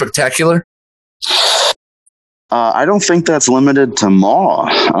not spectacular? I don't think that's limited to Maw.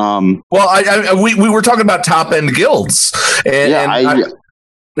 Well, we were talking about top end guilds,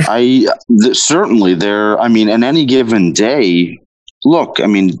 certainly there. I mean, in any given day, look. I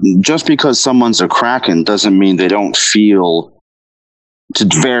mean, just because someone's a Kraken doesn't mean they don't feel, to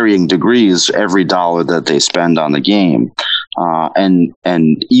varying degrees, every dollar that they spend on the game. And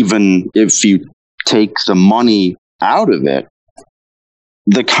even if you take the money out of it,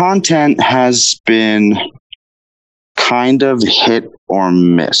 the content has been kind of hit or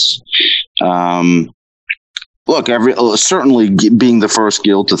miss. Look, certainly being the first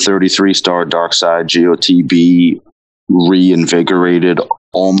guild to 33-star Darkside GOTB reinvigorated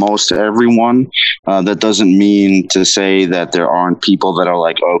almost everyone. That doesn't mean to say that there aren't people that are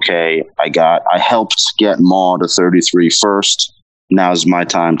like, okay, I helped get Maw to 33 first. Now's my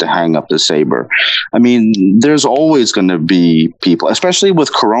time to hang up the saber. I mean, there's always going to be people, especially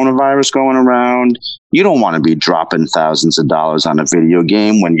with coronavirus going around. You don't want to be dropping thousands of dollars on a video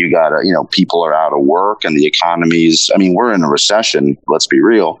game when you got to, people are out of work and the economy's, I mean, we're in a recession. Let's be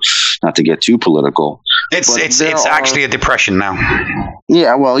real, not to get too political. It's actually a depression now.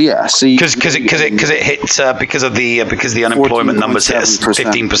 Yeah, well, yeah. See, because it hit because of the unemployment numbers hit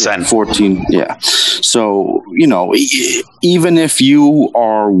 15%. 14, yeah. So even if you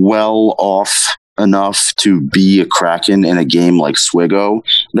are well off enough to be a Kraken in a game like Swigo,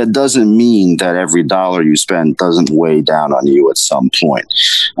 that doesn't mean that every dollar you spend doesn't weigh down on you at some point.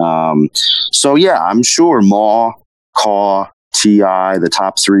 So yeah, I'm sure Maw, Caw, TI, the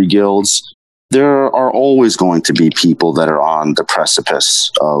top three guilds, there are always going to be people that are on the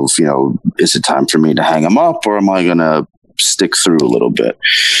precipice of, is it time for me to hang them up, or am I going to stick through a little bit?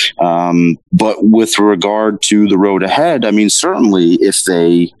 But with regard to the road ahead, I mean, certainly if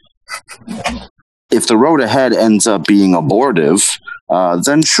the road ahead ends up being abortive,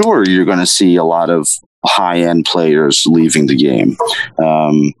 then sure, you're going to see a lot of high-end players leaving the game.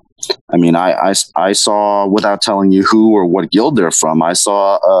 I mean, I saw, without telling you who or what guild they're from, I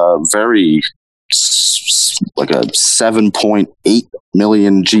saw a like a 7.8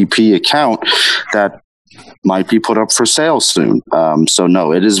 million GP account that might be put up for sale soon. So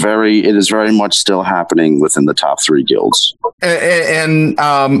no, it is very much still happening within the top three guilds. And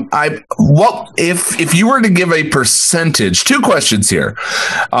if you were to give a percentage, two questions here.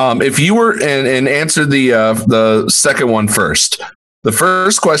 If you were and answer the second one first. The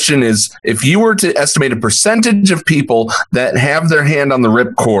first question is, if you were to estimate a percentage of people that have their hand on the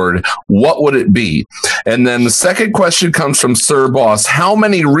ripcord, what would it be? And then the second question comes from Sir Boss. How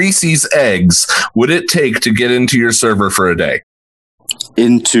many Reese's eggs would it take to get into your server for a day?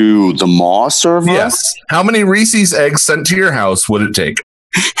 Into the Maw server? Yes. How many Reese's eggs sent to your house would it take?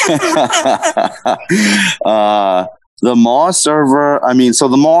 The Maw server,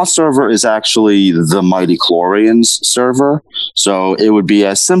 the Maw server is actually the Mighty Chlorians server. So it would be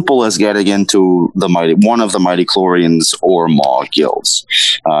as simple as getting into one of the Mighty Chlorians or Maw guilds.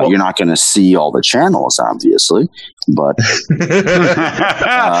 You're not going to see all the channels, obviously, but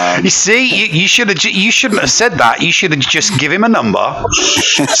you see, you shouldn't have said that. You should have just give him a number,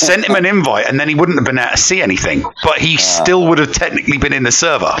 sent him an invite, and then he wouldn't have been able to see anything. But he still would have technically been in the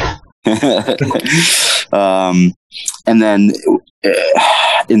server. And then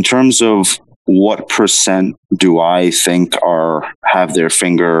in terms of what percent do I think have their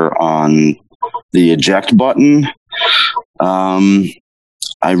finger on the eject button, I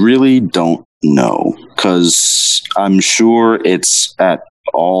really don't know, because I'm sure it's at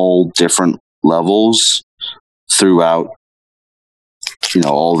all different levels throughout,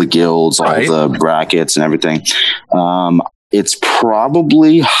 all the guilds, all the brackets and everything. It's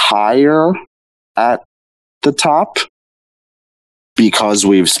probably higher at the top because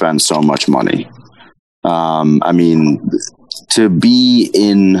we've spent so much money. I mean, to be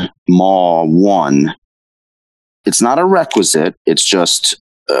in Maw 1, it's not a requisite. It's just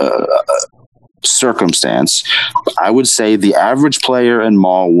circumstance. I would say the average player in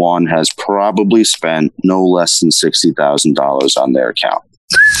Maw 1 has probably spent no less than $60,000 on their account.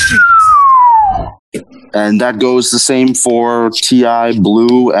 And that goes the same for TI,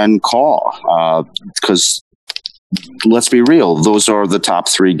 Blue, and Caw. Because let's be real, those are the top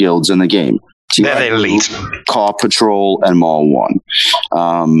three guilds in the game. TI, they're the elite. Caw Patrol, and Maw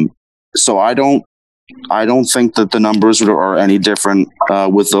 1. So I don't think that the numbers are any different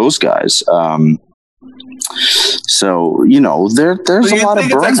with those guys. So there's a lot of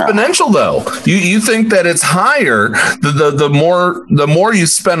burnout. It's exponential, though. You think that it's higher the more you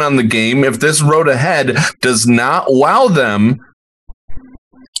spend on the game. If this road ahead does not wow them,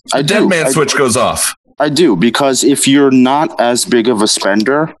 dead man switch goes off. I do, because if you're not as big of a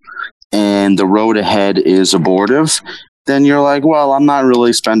spender and the road ahead is abortive, then you're like, well, I'm not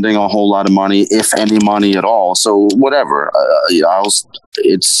really spending a whole lot of money, if any money at all. So whatever.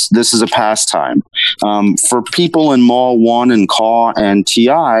 This is a pastime. For people in Maw 1 and Caw and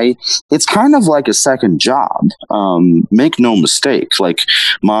TI, it's kind of like a second job. Make no mistake. Like,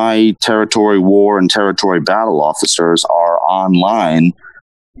 my territory war and territory battle officers are online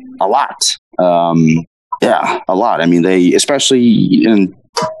a lot. A lot. I mean, they, especially in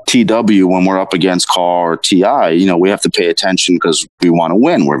TW, when we're up against Caw or TI, we have to pay attention because we want to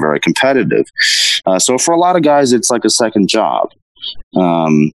win. We're very competitive. So for a lot of guys, it's like a second job.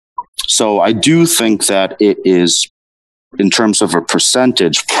 So I do think that it is in terms of a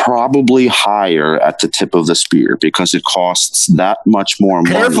percentage, probably higher at the tip of the spear because it costs that much more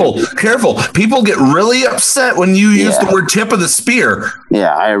money. Careful. People get really upset when you use the word tip of the spear.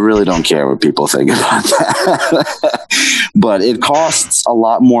 Yeah, I really don't care what people think about that. But it costs a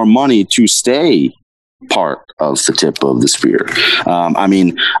lot more money to stay part of the tip of the spear. I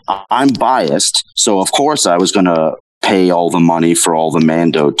mean, I'm biased, so of course I was going to pay all the money for all the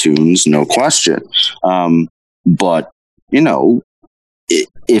Mando tunes, no question. But you know,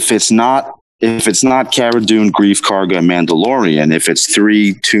 if it's not Cara Dune, Grief Karga, and Mandalorian, if it's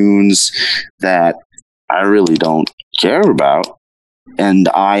 3 tunes that I really don't care about, and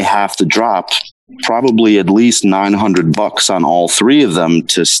I have to drop probably at least $900 on all 3 of them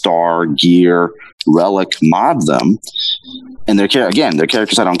to star, gear, relic, mod them, and they're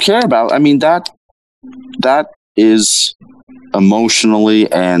characters I don't care about. I mean, that is emotionally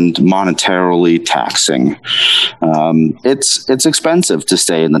and monetarily taxing. It's expensive to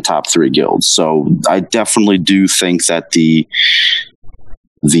stay in the top 3 guilds, so I definitely do think that the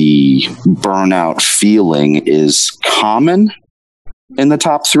burnout feeling is common in the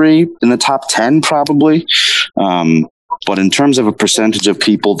top 3, in the top 10 probably. But in terms of a percentage of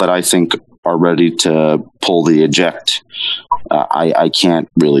people that I think are ready to pull the eject, I can't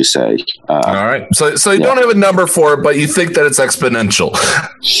really say. All right. So you don't have a number for it, but you think that it's exponential.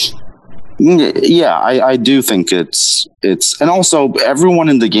 Yeah, I do think it's, and also everyone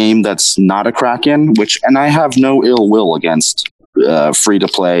in the game that's not a Kraken, and I have no ill will against free to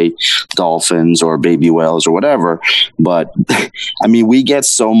play dolphins or baby whales or whatever, but I mean, we get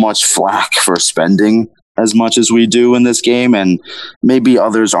so much flack for spending as much as we do in this game, and maybe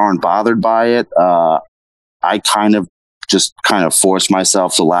others aren't bothered by it. I kind of force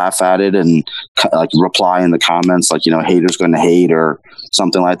myself to laugh at it and like reply in the comments, like, you know, haters going to hate or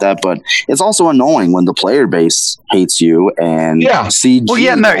something like that. But it's also annoying when the player base hates you and CG. Well,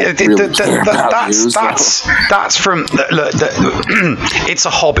 yeah, no, that's from it's a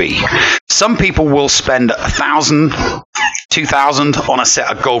hobby. Some people will spend 1,000, 2,000 on a set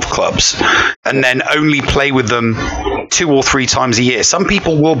of golf clubs and then only play with them 2 or 3 times a year. Some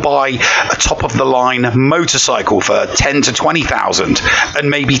people will buy a top of the line motorcycle for 10 to 20,000 and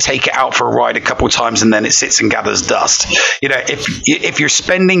maybe take it out for a ride a couple of times and then it sits and gathers dust. You know, if you're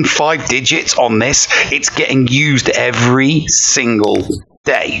spending 5 digits on this, it's getting used every single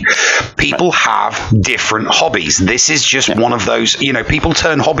day. People have different hobbies. This is just one of those, you know, people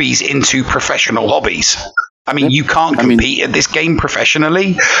turn hobbies into professional hobbies. I mean, you can't compete at this game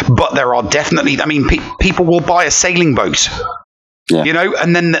professionally, but there are definitely, I mean, people will buy a sailing boat, you know,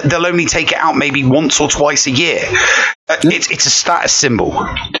 and then they'll only take it out maybe once or twice a year. It's a status symbol.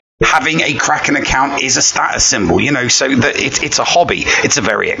 Having a Kraken account is a status symbol, you know, so that it's a hobby. It's a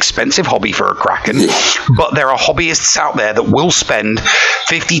very expensive hobby for a Kraken, but there are hobbyists out there that will spend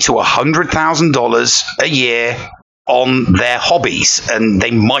 $50,000 to $100,000 a year on their hobbies, and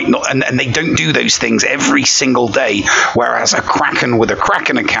they might not, and they don't do those things every single day, whereas a Kraken with a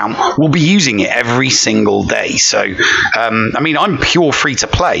Kraken account will be using it every single day. So I mean, I'm pure free to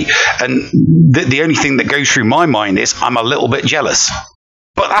play, and the only thing that goes through my mind is I'm a little bit jealous,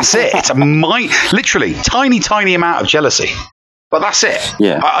 but that's it. It's literally tiny amount of jealousy, but that's it.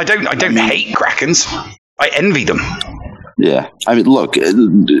 I don't hate Krakens. I envy them. Yeah, I mean, look,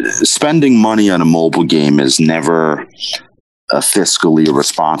 spending money on a mobile game is never a fiscally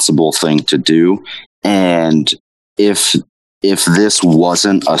responsible thing to do. And if this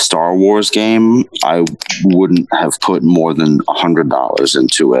wasn't a Star Wars game, I wouldn't have put more than $100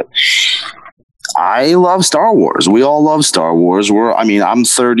 into it. I love Star Wars. We all love Star Wars. I'm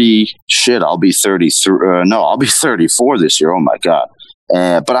 30. Shit, I'll be 33. No, I'll be 34 this year. Oh my God.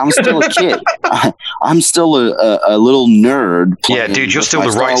 But I'm still a kid. I'm still a little nerd. Yeah, dude, you're still the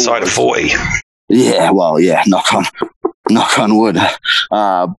right side of 40. Yeah, well, yeah, knock on wood.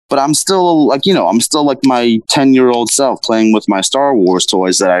 But I'm still like my 10-year-old self playing with my Star Wars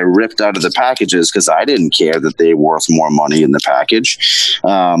toys that I ripped out of the packages because I didn't care that they were worth more money in the package.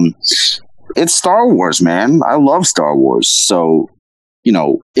 It's Star Wars, man. I love Star Wars. So, you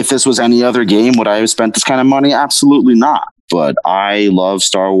know, if this was any other game, would I have spent this kind of money? Absolutely not. But I love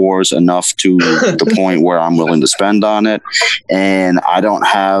Star Wars enough to the point where I'm willing to spend on it. And I don't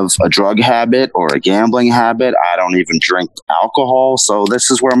have a drug habit or a gambling habit. I don't even drink alcohol. So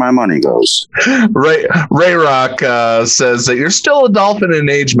this is where my money goes. Ray Rock says that you're still a dolphin in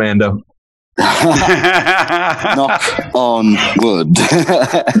age, Mando. Knock on wood.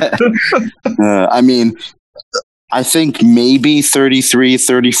 I mean, I think maybe 33,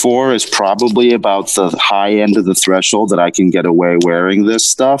 34 is probably about the high end of the threshold that I can get away wearing this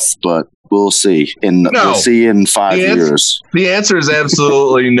stuff. But We'll see. We'll see in 5 years. The answer is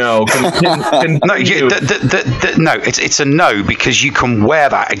absolutely no. No, it's a no because you can wear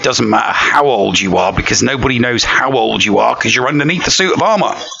that. It doesn't matter how old you are because nobody knows how old you are because you're underneath the suit of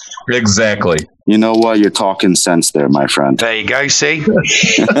armor. Exactly. You know what? You're talking sense there, my friend. There you go. See,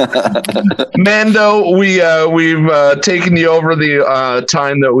 Mando, we've taken you over the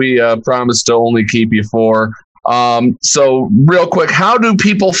time that we promised to only keep you for. So, real quick, how do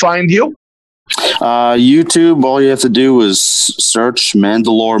people find you? YouTube, all you have to do is search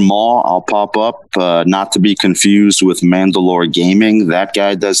Mandalore Maw. I'll pop up, not to be confused with Mandalore Gaming. That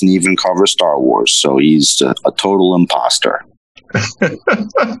guy doesn't even cover Star Wars, so he's a total imposter. This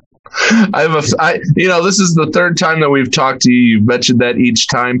is the third time that we've talked to you. You've mentioned that each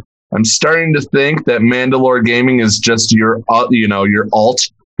time. I'm starting to think that Mandalore Gaming is just your alt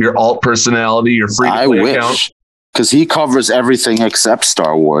personality, your free-to-play account. Because he covers everything except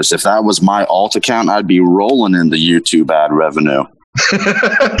Star Wars. If that was my alt account, I'd be rolling in the YouTube ad revenue.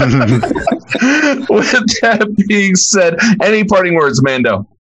 With that being said, any parting words, Mando?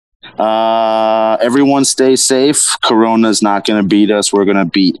 Everyone stay safe. Corona's not going to beat us. We're going to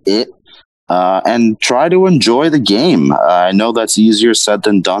beat it. And try to enjoy the game. I know that's easier said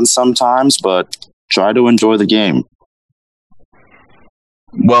than done sometimes, but try to enjoy the game.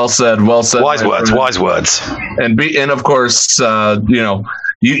 Well said. Wise words. And of course,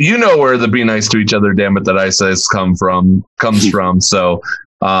 you know where the be nice to each other, damn it, that I says comes from. So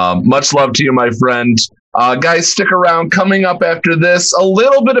much love to you, my friend. Guys, stick around. Coming up after this, a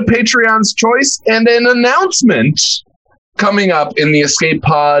little bit of Patreon's choice and an announcement coming up in the Escape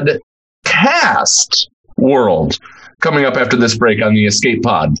Pod cast world. Coming up after this break on the Escape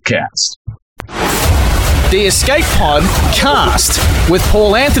Pod cast. The Escape Pod cast with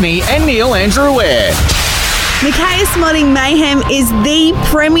Paul Anthony and Neil Andrew Ware. Micaeus Modding Mayhem is the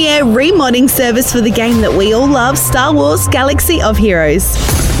premier remodding service for the game that we all love, Star Wars Galaxy of Heroes.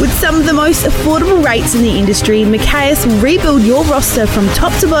 With some of the most affordable rates in the industry, Micaeus will rebuild your roster from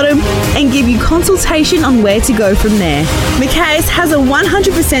top to bottom and give you consultation on where to go from there. Micaeus has a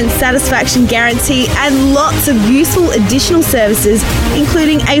 100% satisfaction guarantee and lots of useful additional services,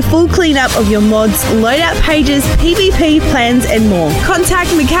 including a full cleanup of your mods, loadout pages, PvP plans, and more.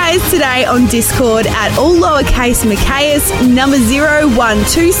 Contact Micaeus today on Discord at all lowercase Micaeus number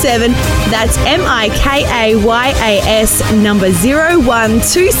 0127. That's MIKAYAS number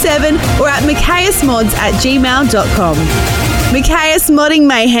 0127, or at micaeusmods@gmail.com. Micaeus Modding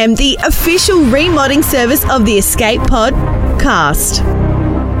Mayhem, the official remodding service of the Escape Pod cast.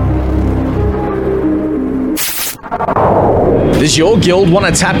 Does your guild want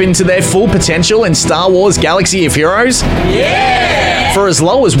to tap into their full potential in Star Wars Galaxy of Heroes? Yeah! For as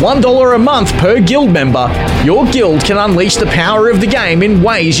low as $1 a month per guild member, your guild can unleash the power of the game in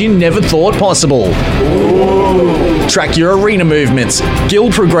ways you never thought possible. Ooh. Track your arena movements,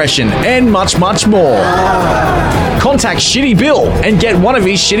 guild progression, and much, much more. Contact Shitty Bill and get one of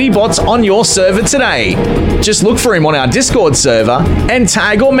his shitty bots on your server today. Just look for him on our Discord server and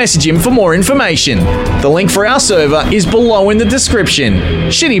tag or message him for more information. The link for our server is below in the description.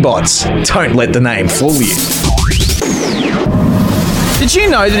 Shitty bots, don't let the name fool you. Did you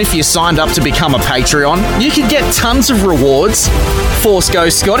know that if you signed up to become a Patreon, you could get tons of rewards? Force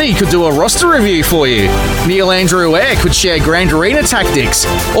Ghost Scotty could do a roster review for you. Neil Andrew Ware could share Grand Arena tactics.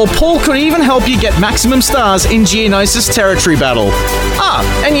 Or Paul could even help you get maximum stars in Geonosis Territory Battle.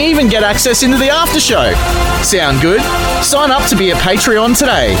 And you even get access into the after show. Sound good? Sign up to be a Patreon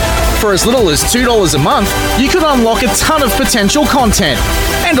today. For as little as $2 a month, you could unlock a ton of potential content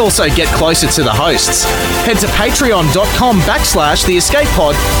and also get closer to the hosts. Head to patreon.com/the Escape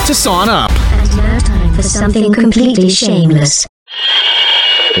Pod to sign up. And now time for something completely shameless.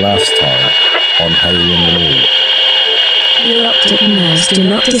 Last time on Harry and the Moon. Your optic nerves do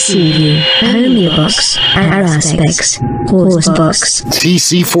not deceive you. Homeobox, Araspix, Horsebox.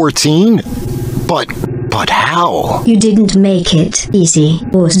 TC14? But how? You didn't make it easy,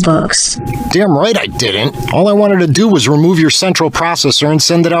 Horsebox. Damn right I didn't. All I wanted to do was remove your central processor and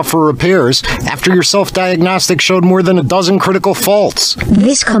send it out for repairs after your self-diagnostic showed more than a dozen critical faults.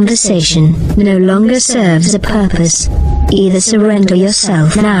 This conversation no longer serves a purpose. Either surrender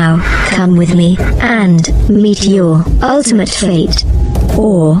yourself now, come with me, and meet your ultimate fate,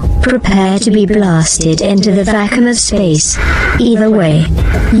 or prepare to be blasted into the vacuum of space. Either way,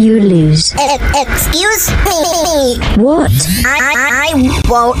 you lose. Excuse me. What? I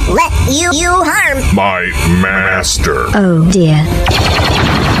won't let you harm my master. Oh dear.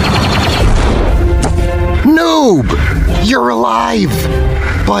 Noob! You're alive!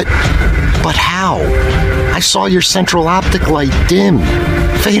 But how? I saw your central optic light dim.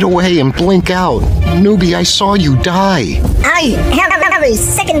 Fade away and blink out. Newbie, I saw you die. I have a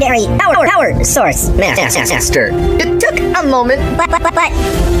secondary power source, Master. It took a moment, but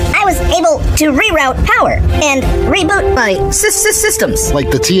I was able to reroute power and reboot my systems. Like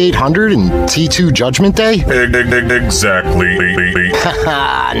the T800 and T2 Judgment Day? Exactly.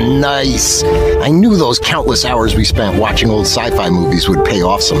 Haha, nice. I knew those countless hours we spent watching old sci-fi movies would pay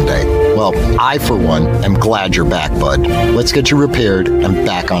off someday. Well, I, for one, am glad you're back, bud. Let's get you repaired and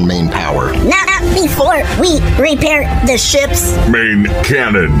back on main power. Not before we repair the ship's main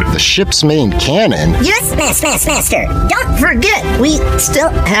cannon. The ship's main cannon? Yes, Master. Don't forget, we still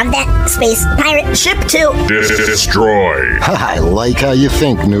have that space pirate ship to destroy. I like how you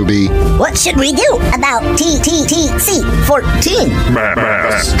think, newbie. What should we do about TEPc 14?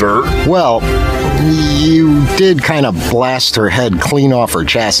 Master. Well, you did kind of blast her head clean off her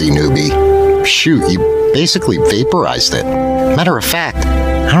chassis, newbie. Shoot, you basically vaporized it. Matter of fact,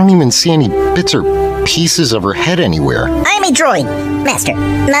 I don't even see any bits or pieces of her head anywhere. I'm a droid, Master.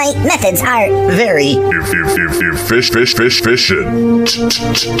 My methods are very efficient.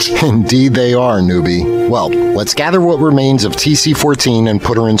 Indeed they are, newbie. Well, let's gather what remains of TC-14 and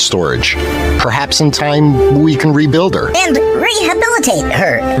put her in storage. Perhaps in time we can rebuild her. And rehabilitate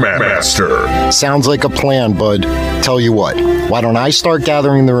her. Master. Sounds like a plan, bud. Tell you what, why don't I start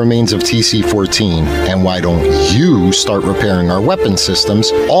gathering the remains of TC-14, and why don't you start repairing our weapon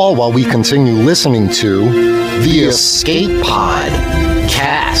systems, all while we continue listening to the Escape Pod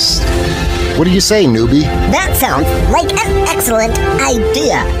Cast. What do you say, newbie? That sounds like an excellent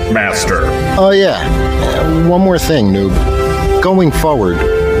idea. Master. Oh yeah, one more thing, noob. Going forward,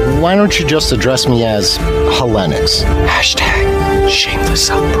 why don't you just address me as Hellenix? # shameless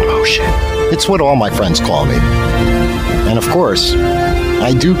self-promotion. It's what all my friends call me. And of course,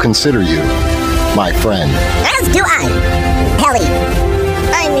 I do consider you my friend. As do I. Helly.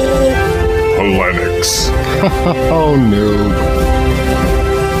 I mean... Hellenix. Oh, noob.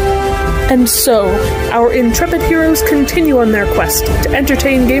 And so, our intrepid heroes continue on their quest to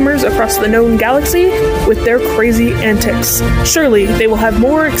entertain gamers across the known galaxy with their crazy antics. Surely, they will have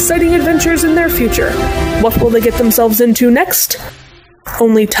more exciting adventures in their future. What will they get themselves into next?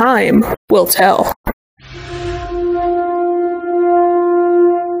 Only time will tell.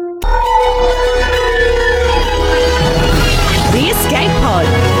 The Escape Pod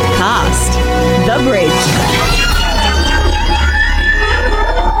Cast. The Bridge.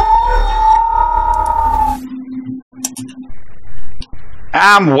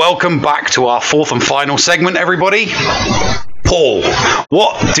 And welcome back to our fourth and final segment, everybody. Paul,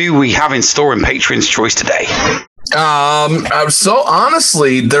 what do we have in store in Patreon's Choice today? So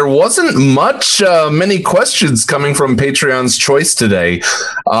honestly, there wasn't many questions coming from Patreon's Choice today,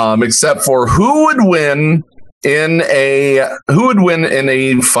 except for who would win in a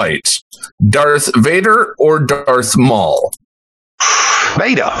fight, Darth Vader or Darth Maul?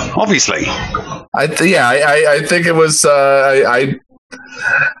 Vader, obviously. I think it was.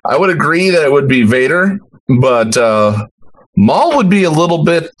 I would agree that it would be Vader, but Maul would be a little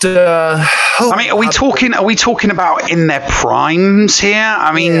bit. I mean, are we talking about in their primes here?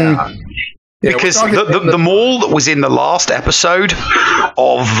 I mean, yeah, because the Maul that was in the last episode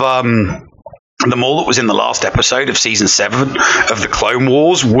of season 7 of the Clone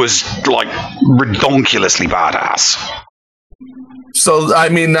Wars was like redonkulously badass. So I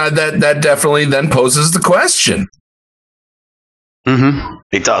mean that definitely then poses the question. Mm-hmm.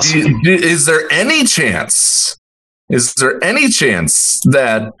 It does. Is there any chance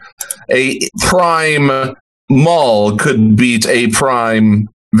that a Prime Maul could beat a Prime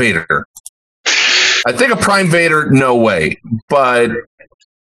Vader? I think a Prime Vader, no way. But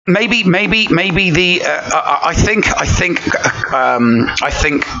maybe the. I think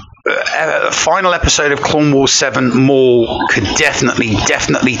the final episode of Clone Wars 7, Maul could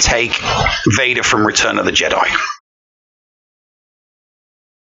definitely take Vader from Return of the Jedi.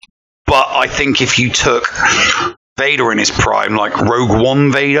 But I think if you took Vader in his prime, like Rogue One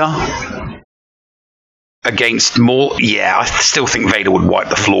Vader, against Maul, yeah, I still think Vader would wipe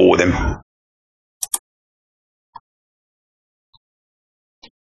the floor with him.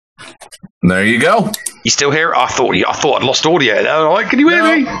 There you go. You still here? I thought I'd lost audio. All right, can you hear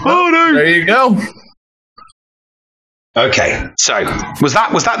me? Oh no! There you go. Okay, so was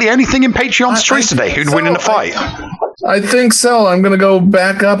that the only thing in Patreon's Choice today? Who'd win in a fight? I think so. I'm going to go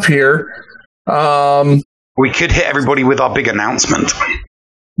back up here. We could hit everybody with our big announcement.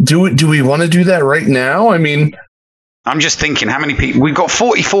 Do we want to do that right now? I mean, I'm just thinking how many people. We've got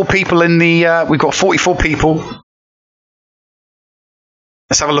 44 people in the. We've got 44 people.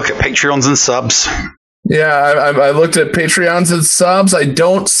 Let's have a look at Patreons and subs. I looked at Patreons and subs. I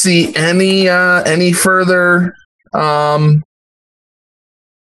don't see any further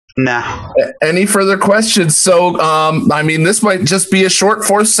any further questions. So I mean, this might just be a short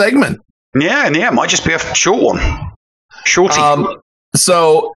fourth segment. Yeah, it might just be a short one. Shorty.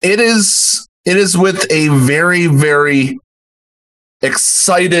 So it is with a very, very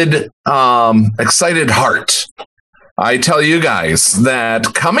excited heart. I tell you guys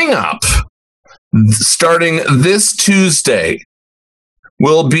that coming up, starting this Tuesday,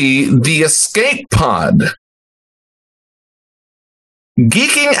 will be the Escape Pod.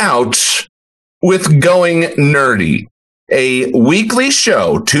 Geeking Out with Going Nerdy, a weekly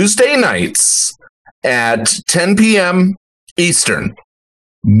show, Tuesday nights at 10 p.m. Eastern.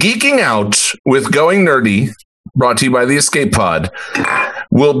 Geeking Out with Going Nerdy, brought to you by the Escape Pod,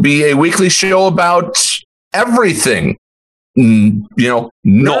 will be a weekly show about everything, nerdy.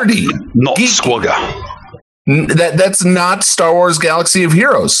 Not Swugger. That's not Star Wars Galaxy of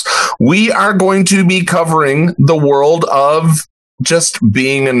Heroes. We are going to be covering the world of just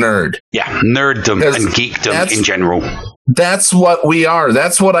being a nerd. Yeah, nerddom and geekdom in general. That's what we are.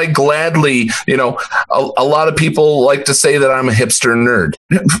 That's what I gladly, a lot of people like to say that I'm a hipster nerd.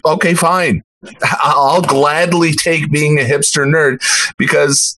 Okay, fine. I'll gladly take being a hipster nerd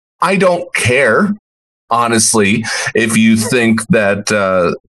because I don't care, honestly, if you think that,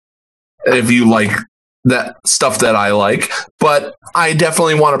 if you like that stuff that I like, but I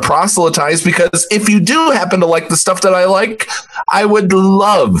definitely want to proselytize because if you do happen to like the stuff that I like, I would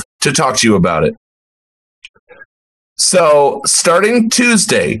love to talk to you about it. So starting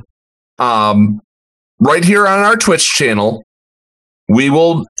Tuesday, right here on our Twitch channel, we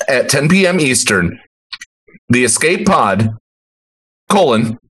will, at 10 p.m. Eastern, the Escape Pod,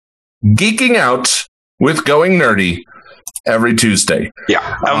 Geeking Out with Going Nerdy, every Tuesday.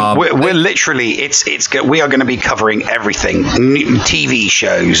 Yeah, we're literally we are going to be covering everything: TV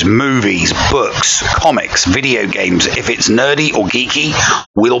shows, movies, books, comics, video games. If it's nerdy or geeky,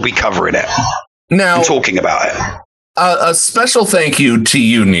 we'll be covering it now and talking about it. A special thank you to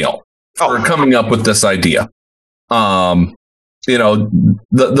you, Neil, for coming up with this idea. The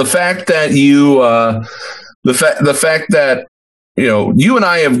fact that you the fact that you and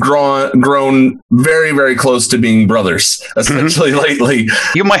I have grown very, very close to being brothers, essentially, lately.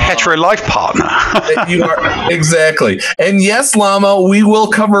 You're my hetero life partner. You are, exactly. And yes, Llama, we will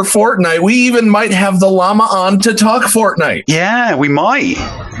cover Fortnite. We even might have the Llama on to talk Fortnite. Yeah, we might.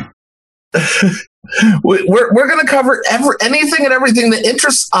 We're going to cover anything and everything that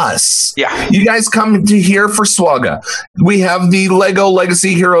interests us. Yeah. You guys come to here for Swagga. We have the Lego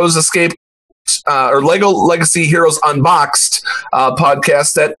Legacy Heroes Escape or Lego Legacy Heroes Unboxed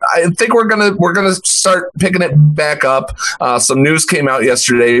podcast that I think we're gonna start picking it back up. Some news came out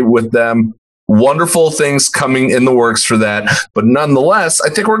yesterday with them. Wonderful things coming in the works for that. But nonetheless, I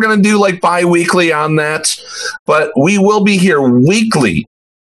think we're gonna do like bi-weekly on that. But we will be here weekly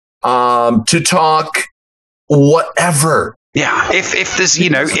to talk whatever. Yeah, if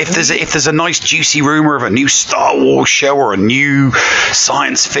there's a nice juicy rumor of a new Star Wars show or a new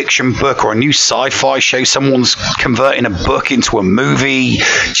science fiction book or a new sci-fi show, someone's converting a book into a movie,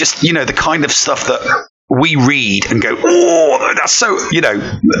 just the kind of stuff that we read and go, oh, that's so,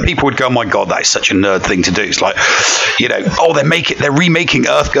 people would go, oh my God, that is such a nerd thing to do. It's like, they're remaking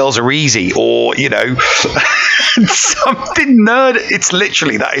Earth Girls Are Easy, or, something nerd. It's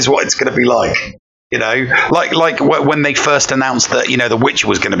literally, that is what it's going to be like. Like when they first announced that, The Witcher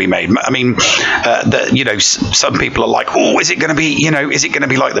was going to be made. I mean, some people are like, oh, is it going to be, is it going to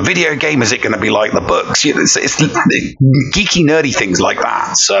be like the video game? Is it going to be like the books? It's geeky, nerdy things like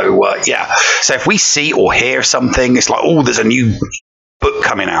that. So, So if we see or hear something, it's like, oh, there's a new book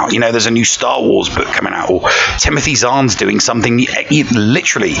coming out. There's a new Star Wars book coming out, or Timothy Zahn's doing something.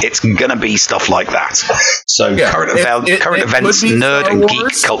 Literally, it's going to be stuff like that. So current events, nerd and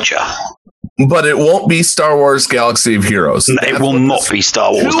geek culture. But it won't be Star Wars Galaxy of Heroes. It will not be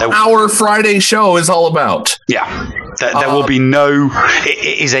Star Wars. 2-hour Friday show is all about. Yeah. There will be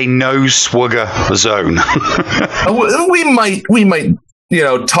it is a no swugger zone. we might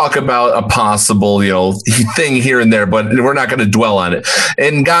talk about a possible, thing here and there, but we're not going to dwell on it.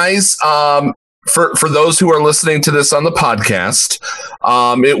 And guys, for those who are listening to this on the podcast,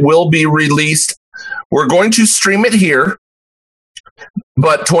 it will be released. We're going to stream it here,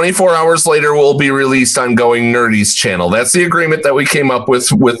 but 24 hours later will be released on Going Nerdy's channel. That's the agreement that we came up with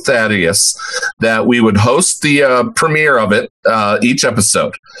Thaddeus, that we would host the premiere of it each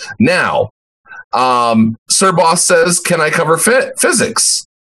episode. Now, Sir Boss says, can I cover physics?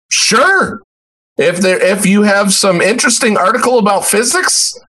 Sure. If you have some interesting article about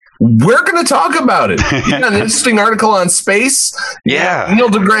physics, we're going to talk about it. You got an interesting article on space. Yeah. Neil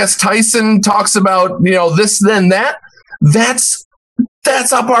deGrasse Tyson talks about, this, then that. That's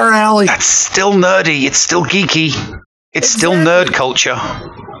up our alley. That's still nerdy. It's still geeky. It's still nerd culture.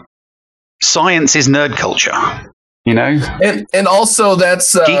 Science is nerd culture. And also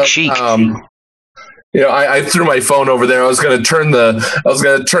that's geek chic. I threw my phone over there. I was going to turn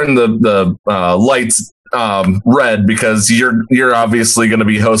the lights red because you're obviously going to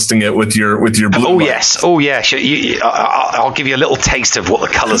be hosting it with your blue. Oh lights. yes. I'll give you a little taste of what the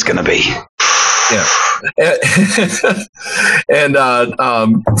color's going to be. Yeah. And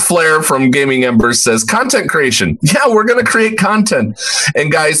Flair from Gaming Embers says content creation. Yeah, we're going to create content.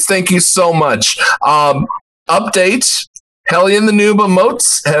 And guys, thank you so much. Update. Helly and the Noob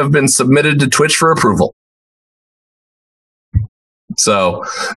emotes have been submitted to Twitch for approval. So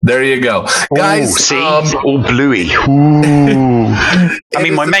there you go, guys. Ooh, see, all bluey. Ooh. I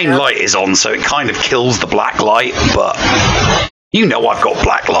mean, my main light is on, so it kind of kills the black light, but I've got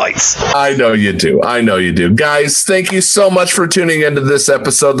black lights. I know you do. Guys, thank you so much for tuning into this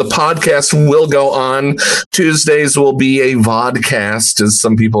episode. The podcast will go on. Tuesdays will be a vodcast, as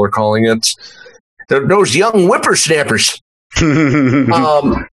some people are calling it. Those young whippersnappers.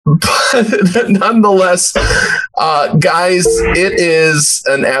 But nonetheless, guys, it is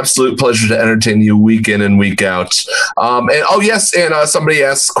an absolute pleasure to entertain you week in and week out. And somebody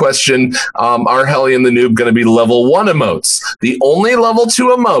asked a question, are Helly and the Noob going to be level 1 emotes? The only level 2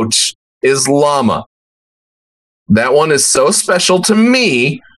 emote is Llama. That one is so special to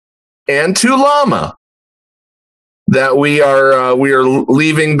me and to Llama that we are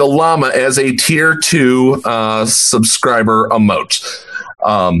leaving the Llama as a tier 2 subscriber emote.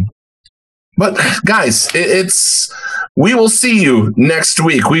 But guys, we will see you next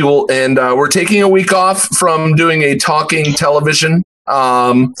week. We're taking a week off from doing a talking television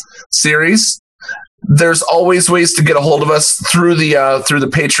series. There's always ways to get a hold of us through the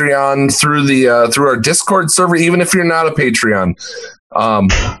Patreon, through our Discord server. Even if you're not a Patreon,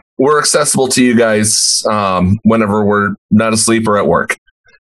 we're accessible to you guys whenever we're not asleep or at work.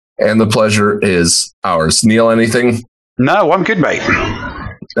 And the pleasure is ours. Neil, anything? No, I'm good, mate.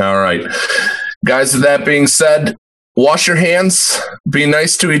 All right. Guys, with that being said, wash your hands, be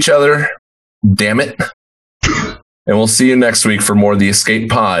nice to each other, damn it. And we'll see you next week for more of the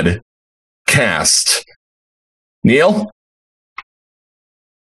Escape Pod cast. Neil?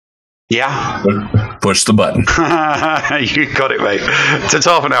 Yeah? Push the button. You got it, mate.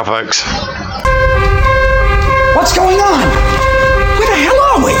 Ta-ta for now, folks. What's going on? Where the hell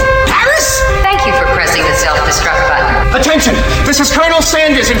are we? Paris? Thank you for pressing the self-destruct button. Attention! This is Colonel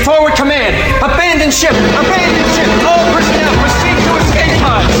Sanders in forward command. Abandon ship! Abandon ship! All personnel proceed to escape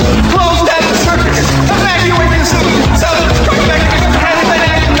pods. Close down the circuits. Evacuate the city. Self-destruct mechanism has been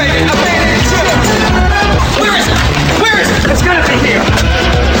activated. Abandon ship! Where is it? Where is it? It's gonna be here.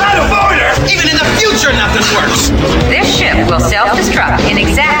 Out of order! Even in the future, nothing works. This ship will self-destruct in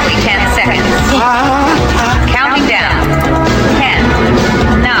exactly 10 seconds. Counting down.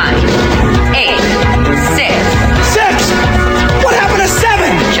 10, 9, 8, 6. What happened to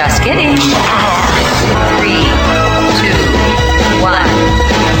 7? Just kidding. 3, 2, 1.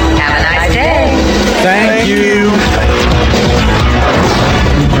 Have a nice day. Thank you.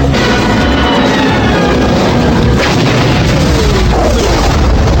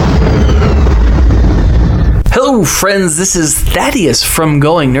 Hello, friends. This is Thaddeus from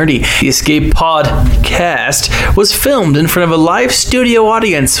Going Nerdy. The Escape Podcast was filmed in front of a live studio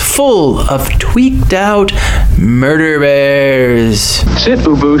audience full of tweaked out murder bears. Sit,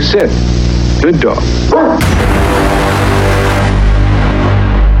 Boo Boo, sit. Good dog.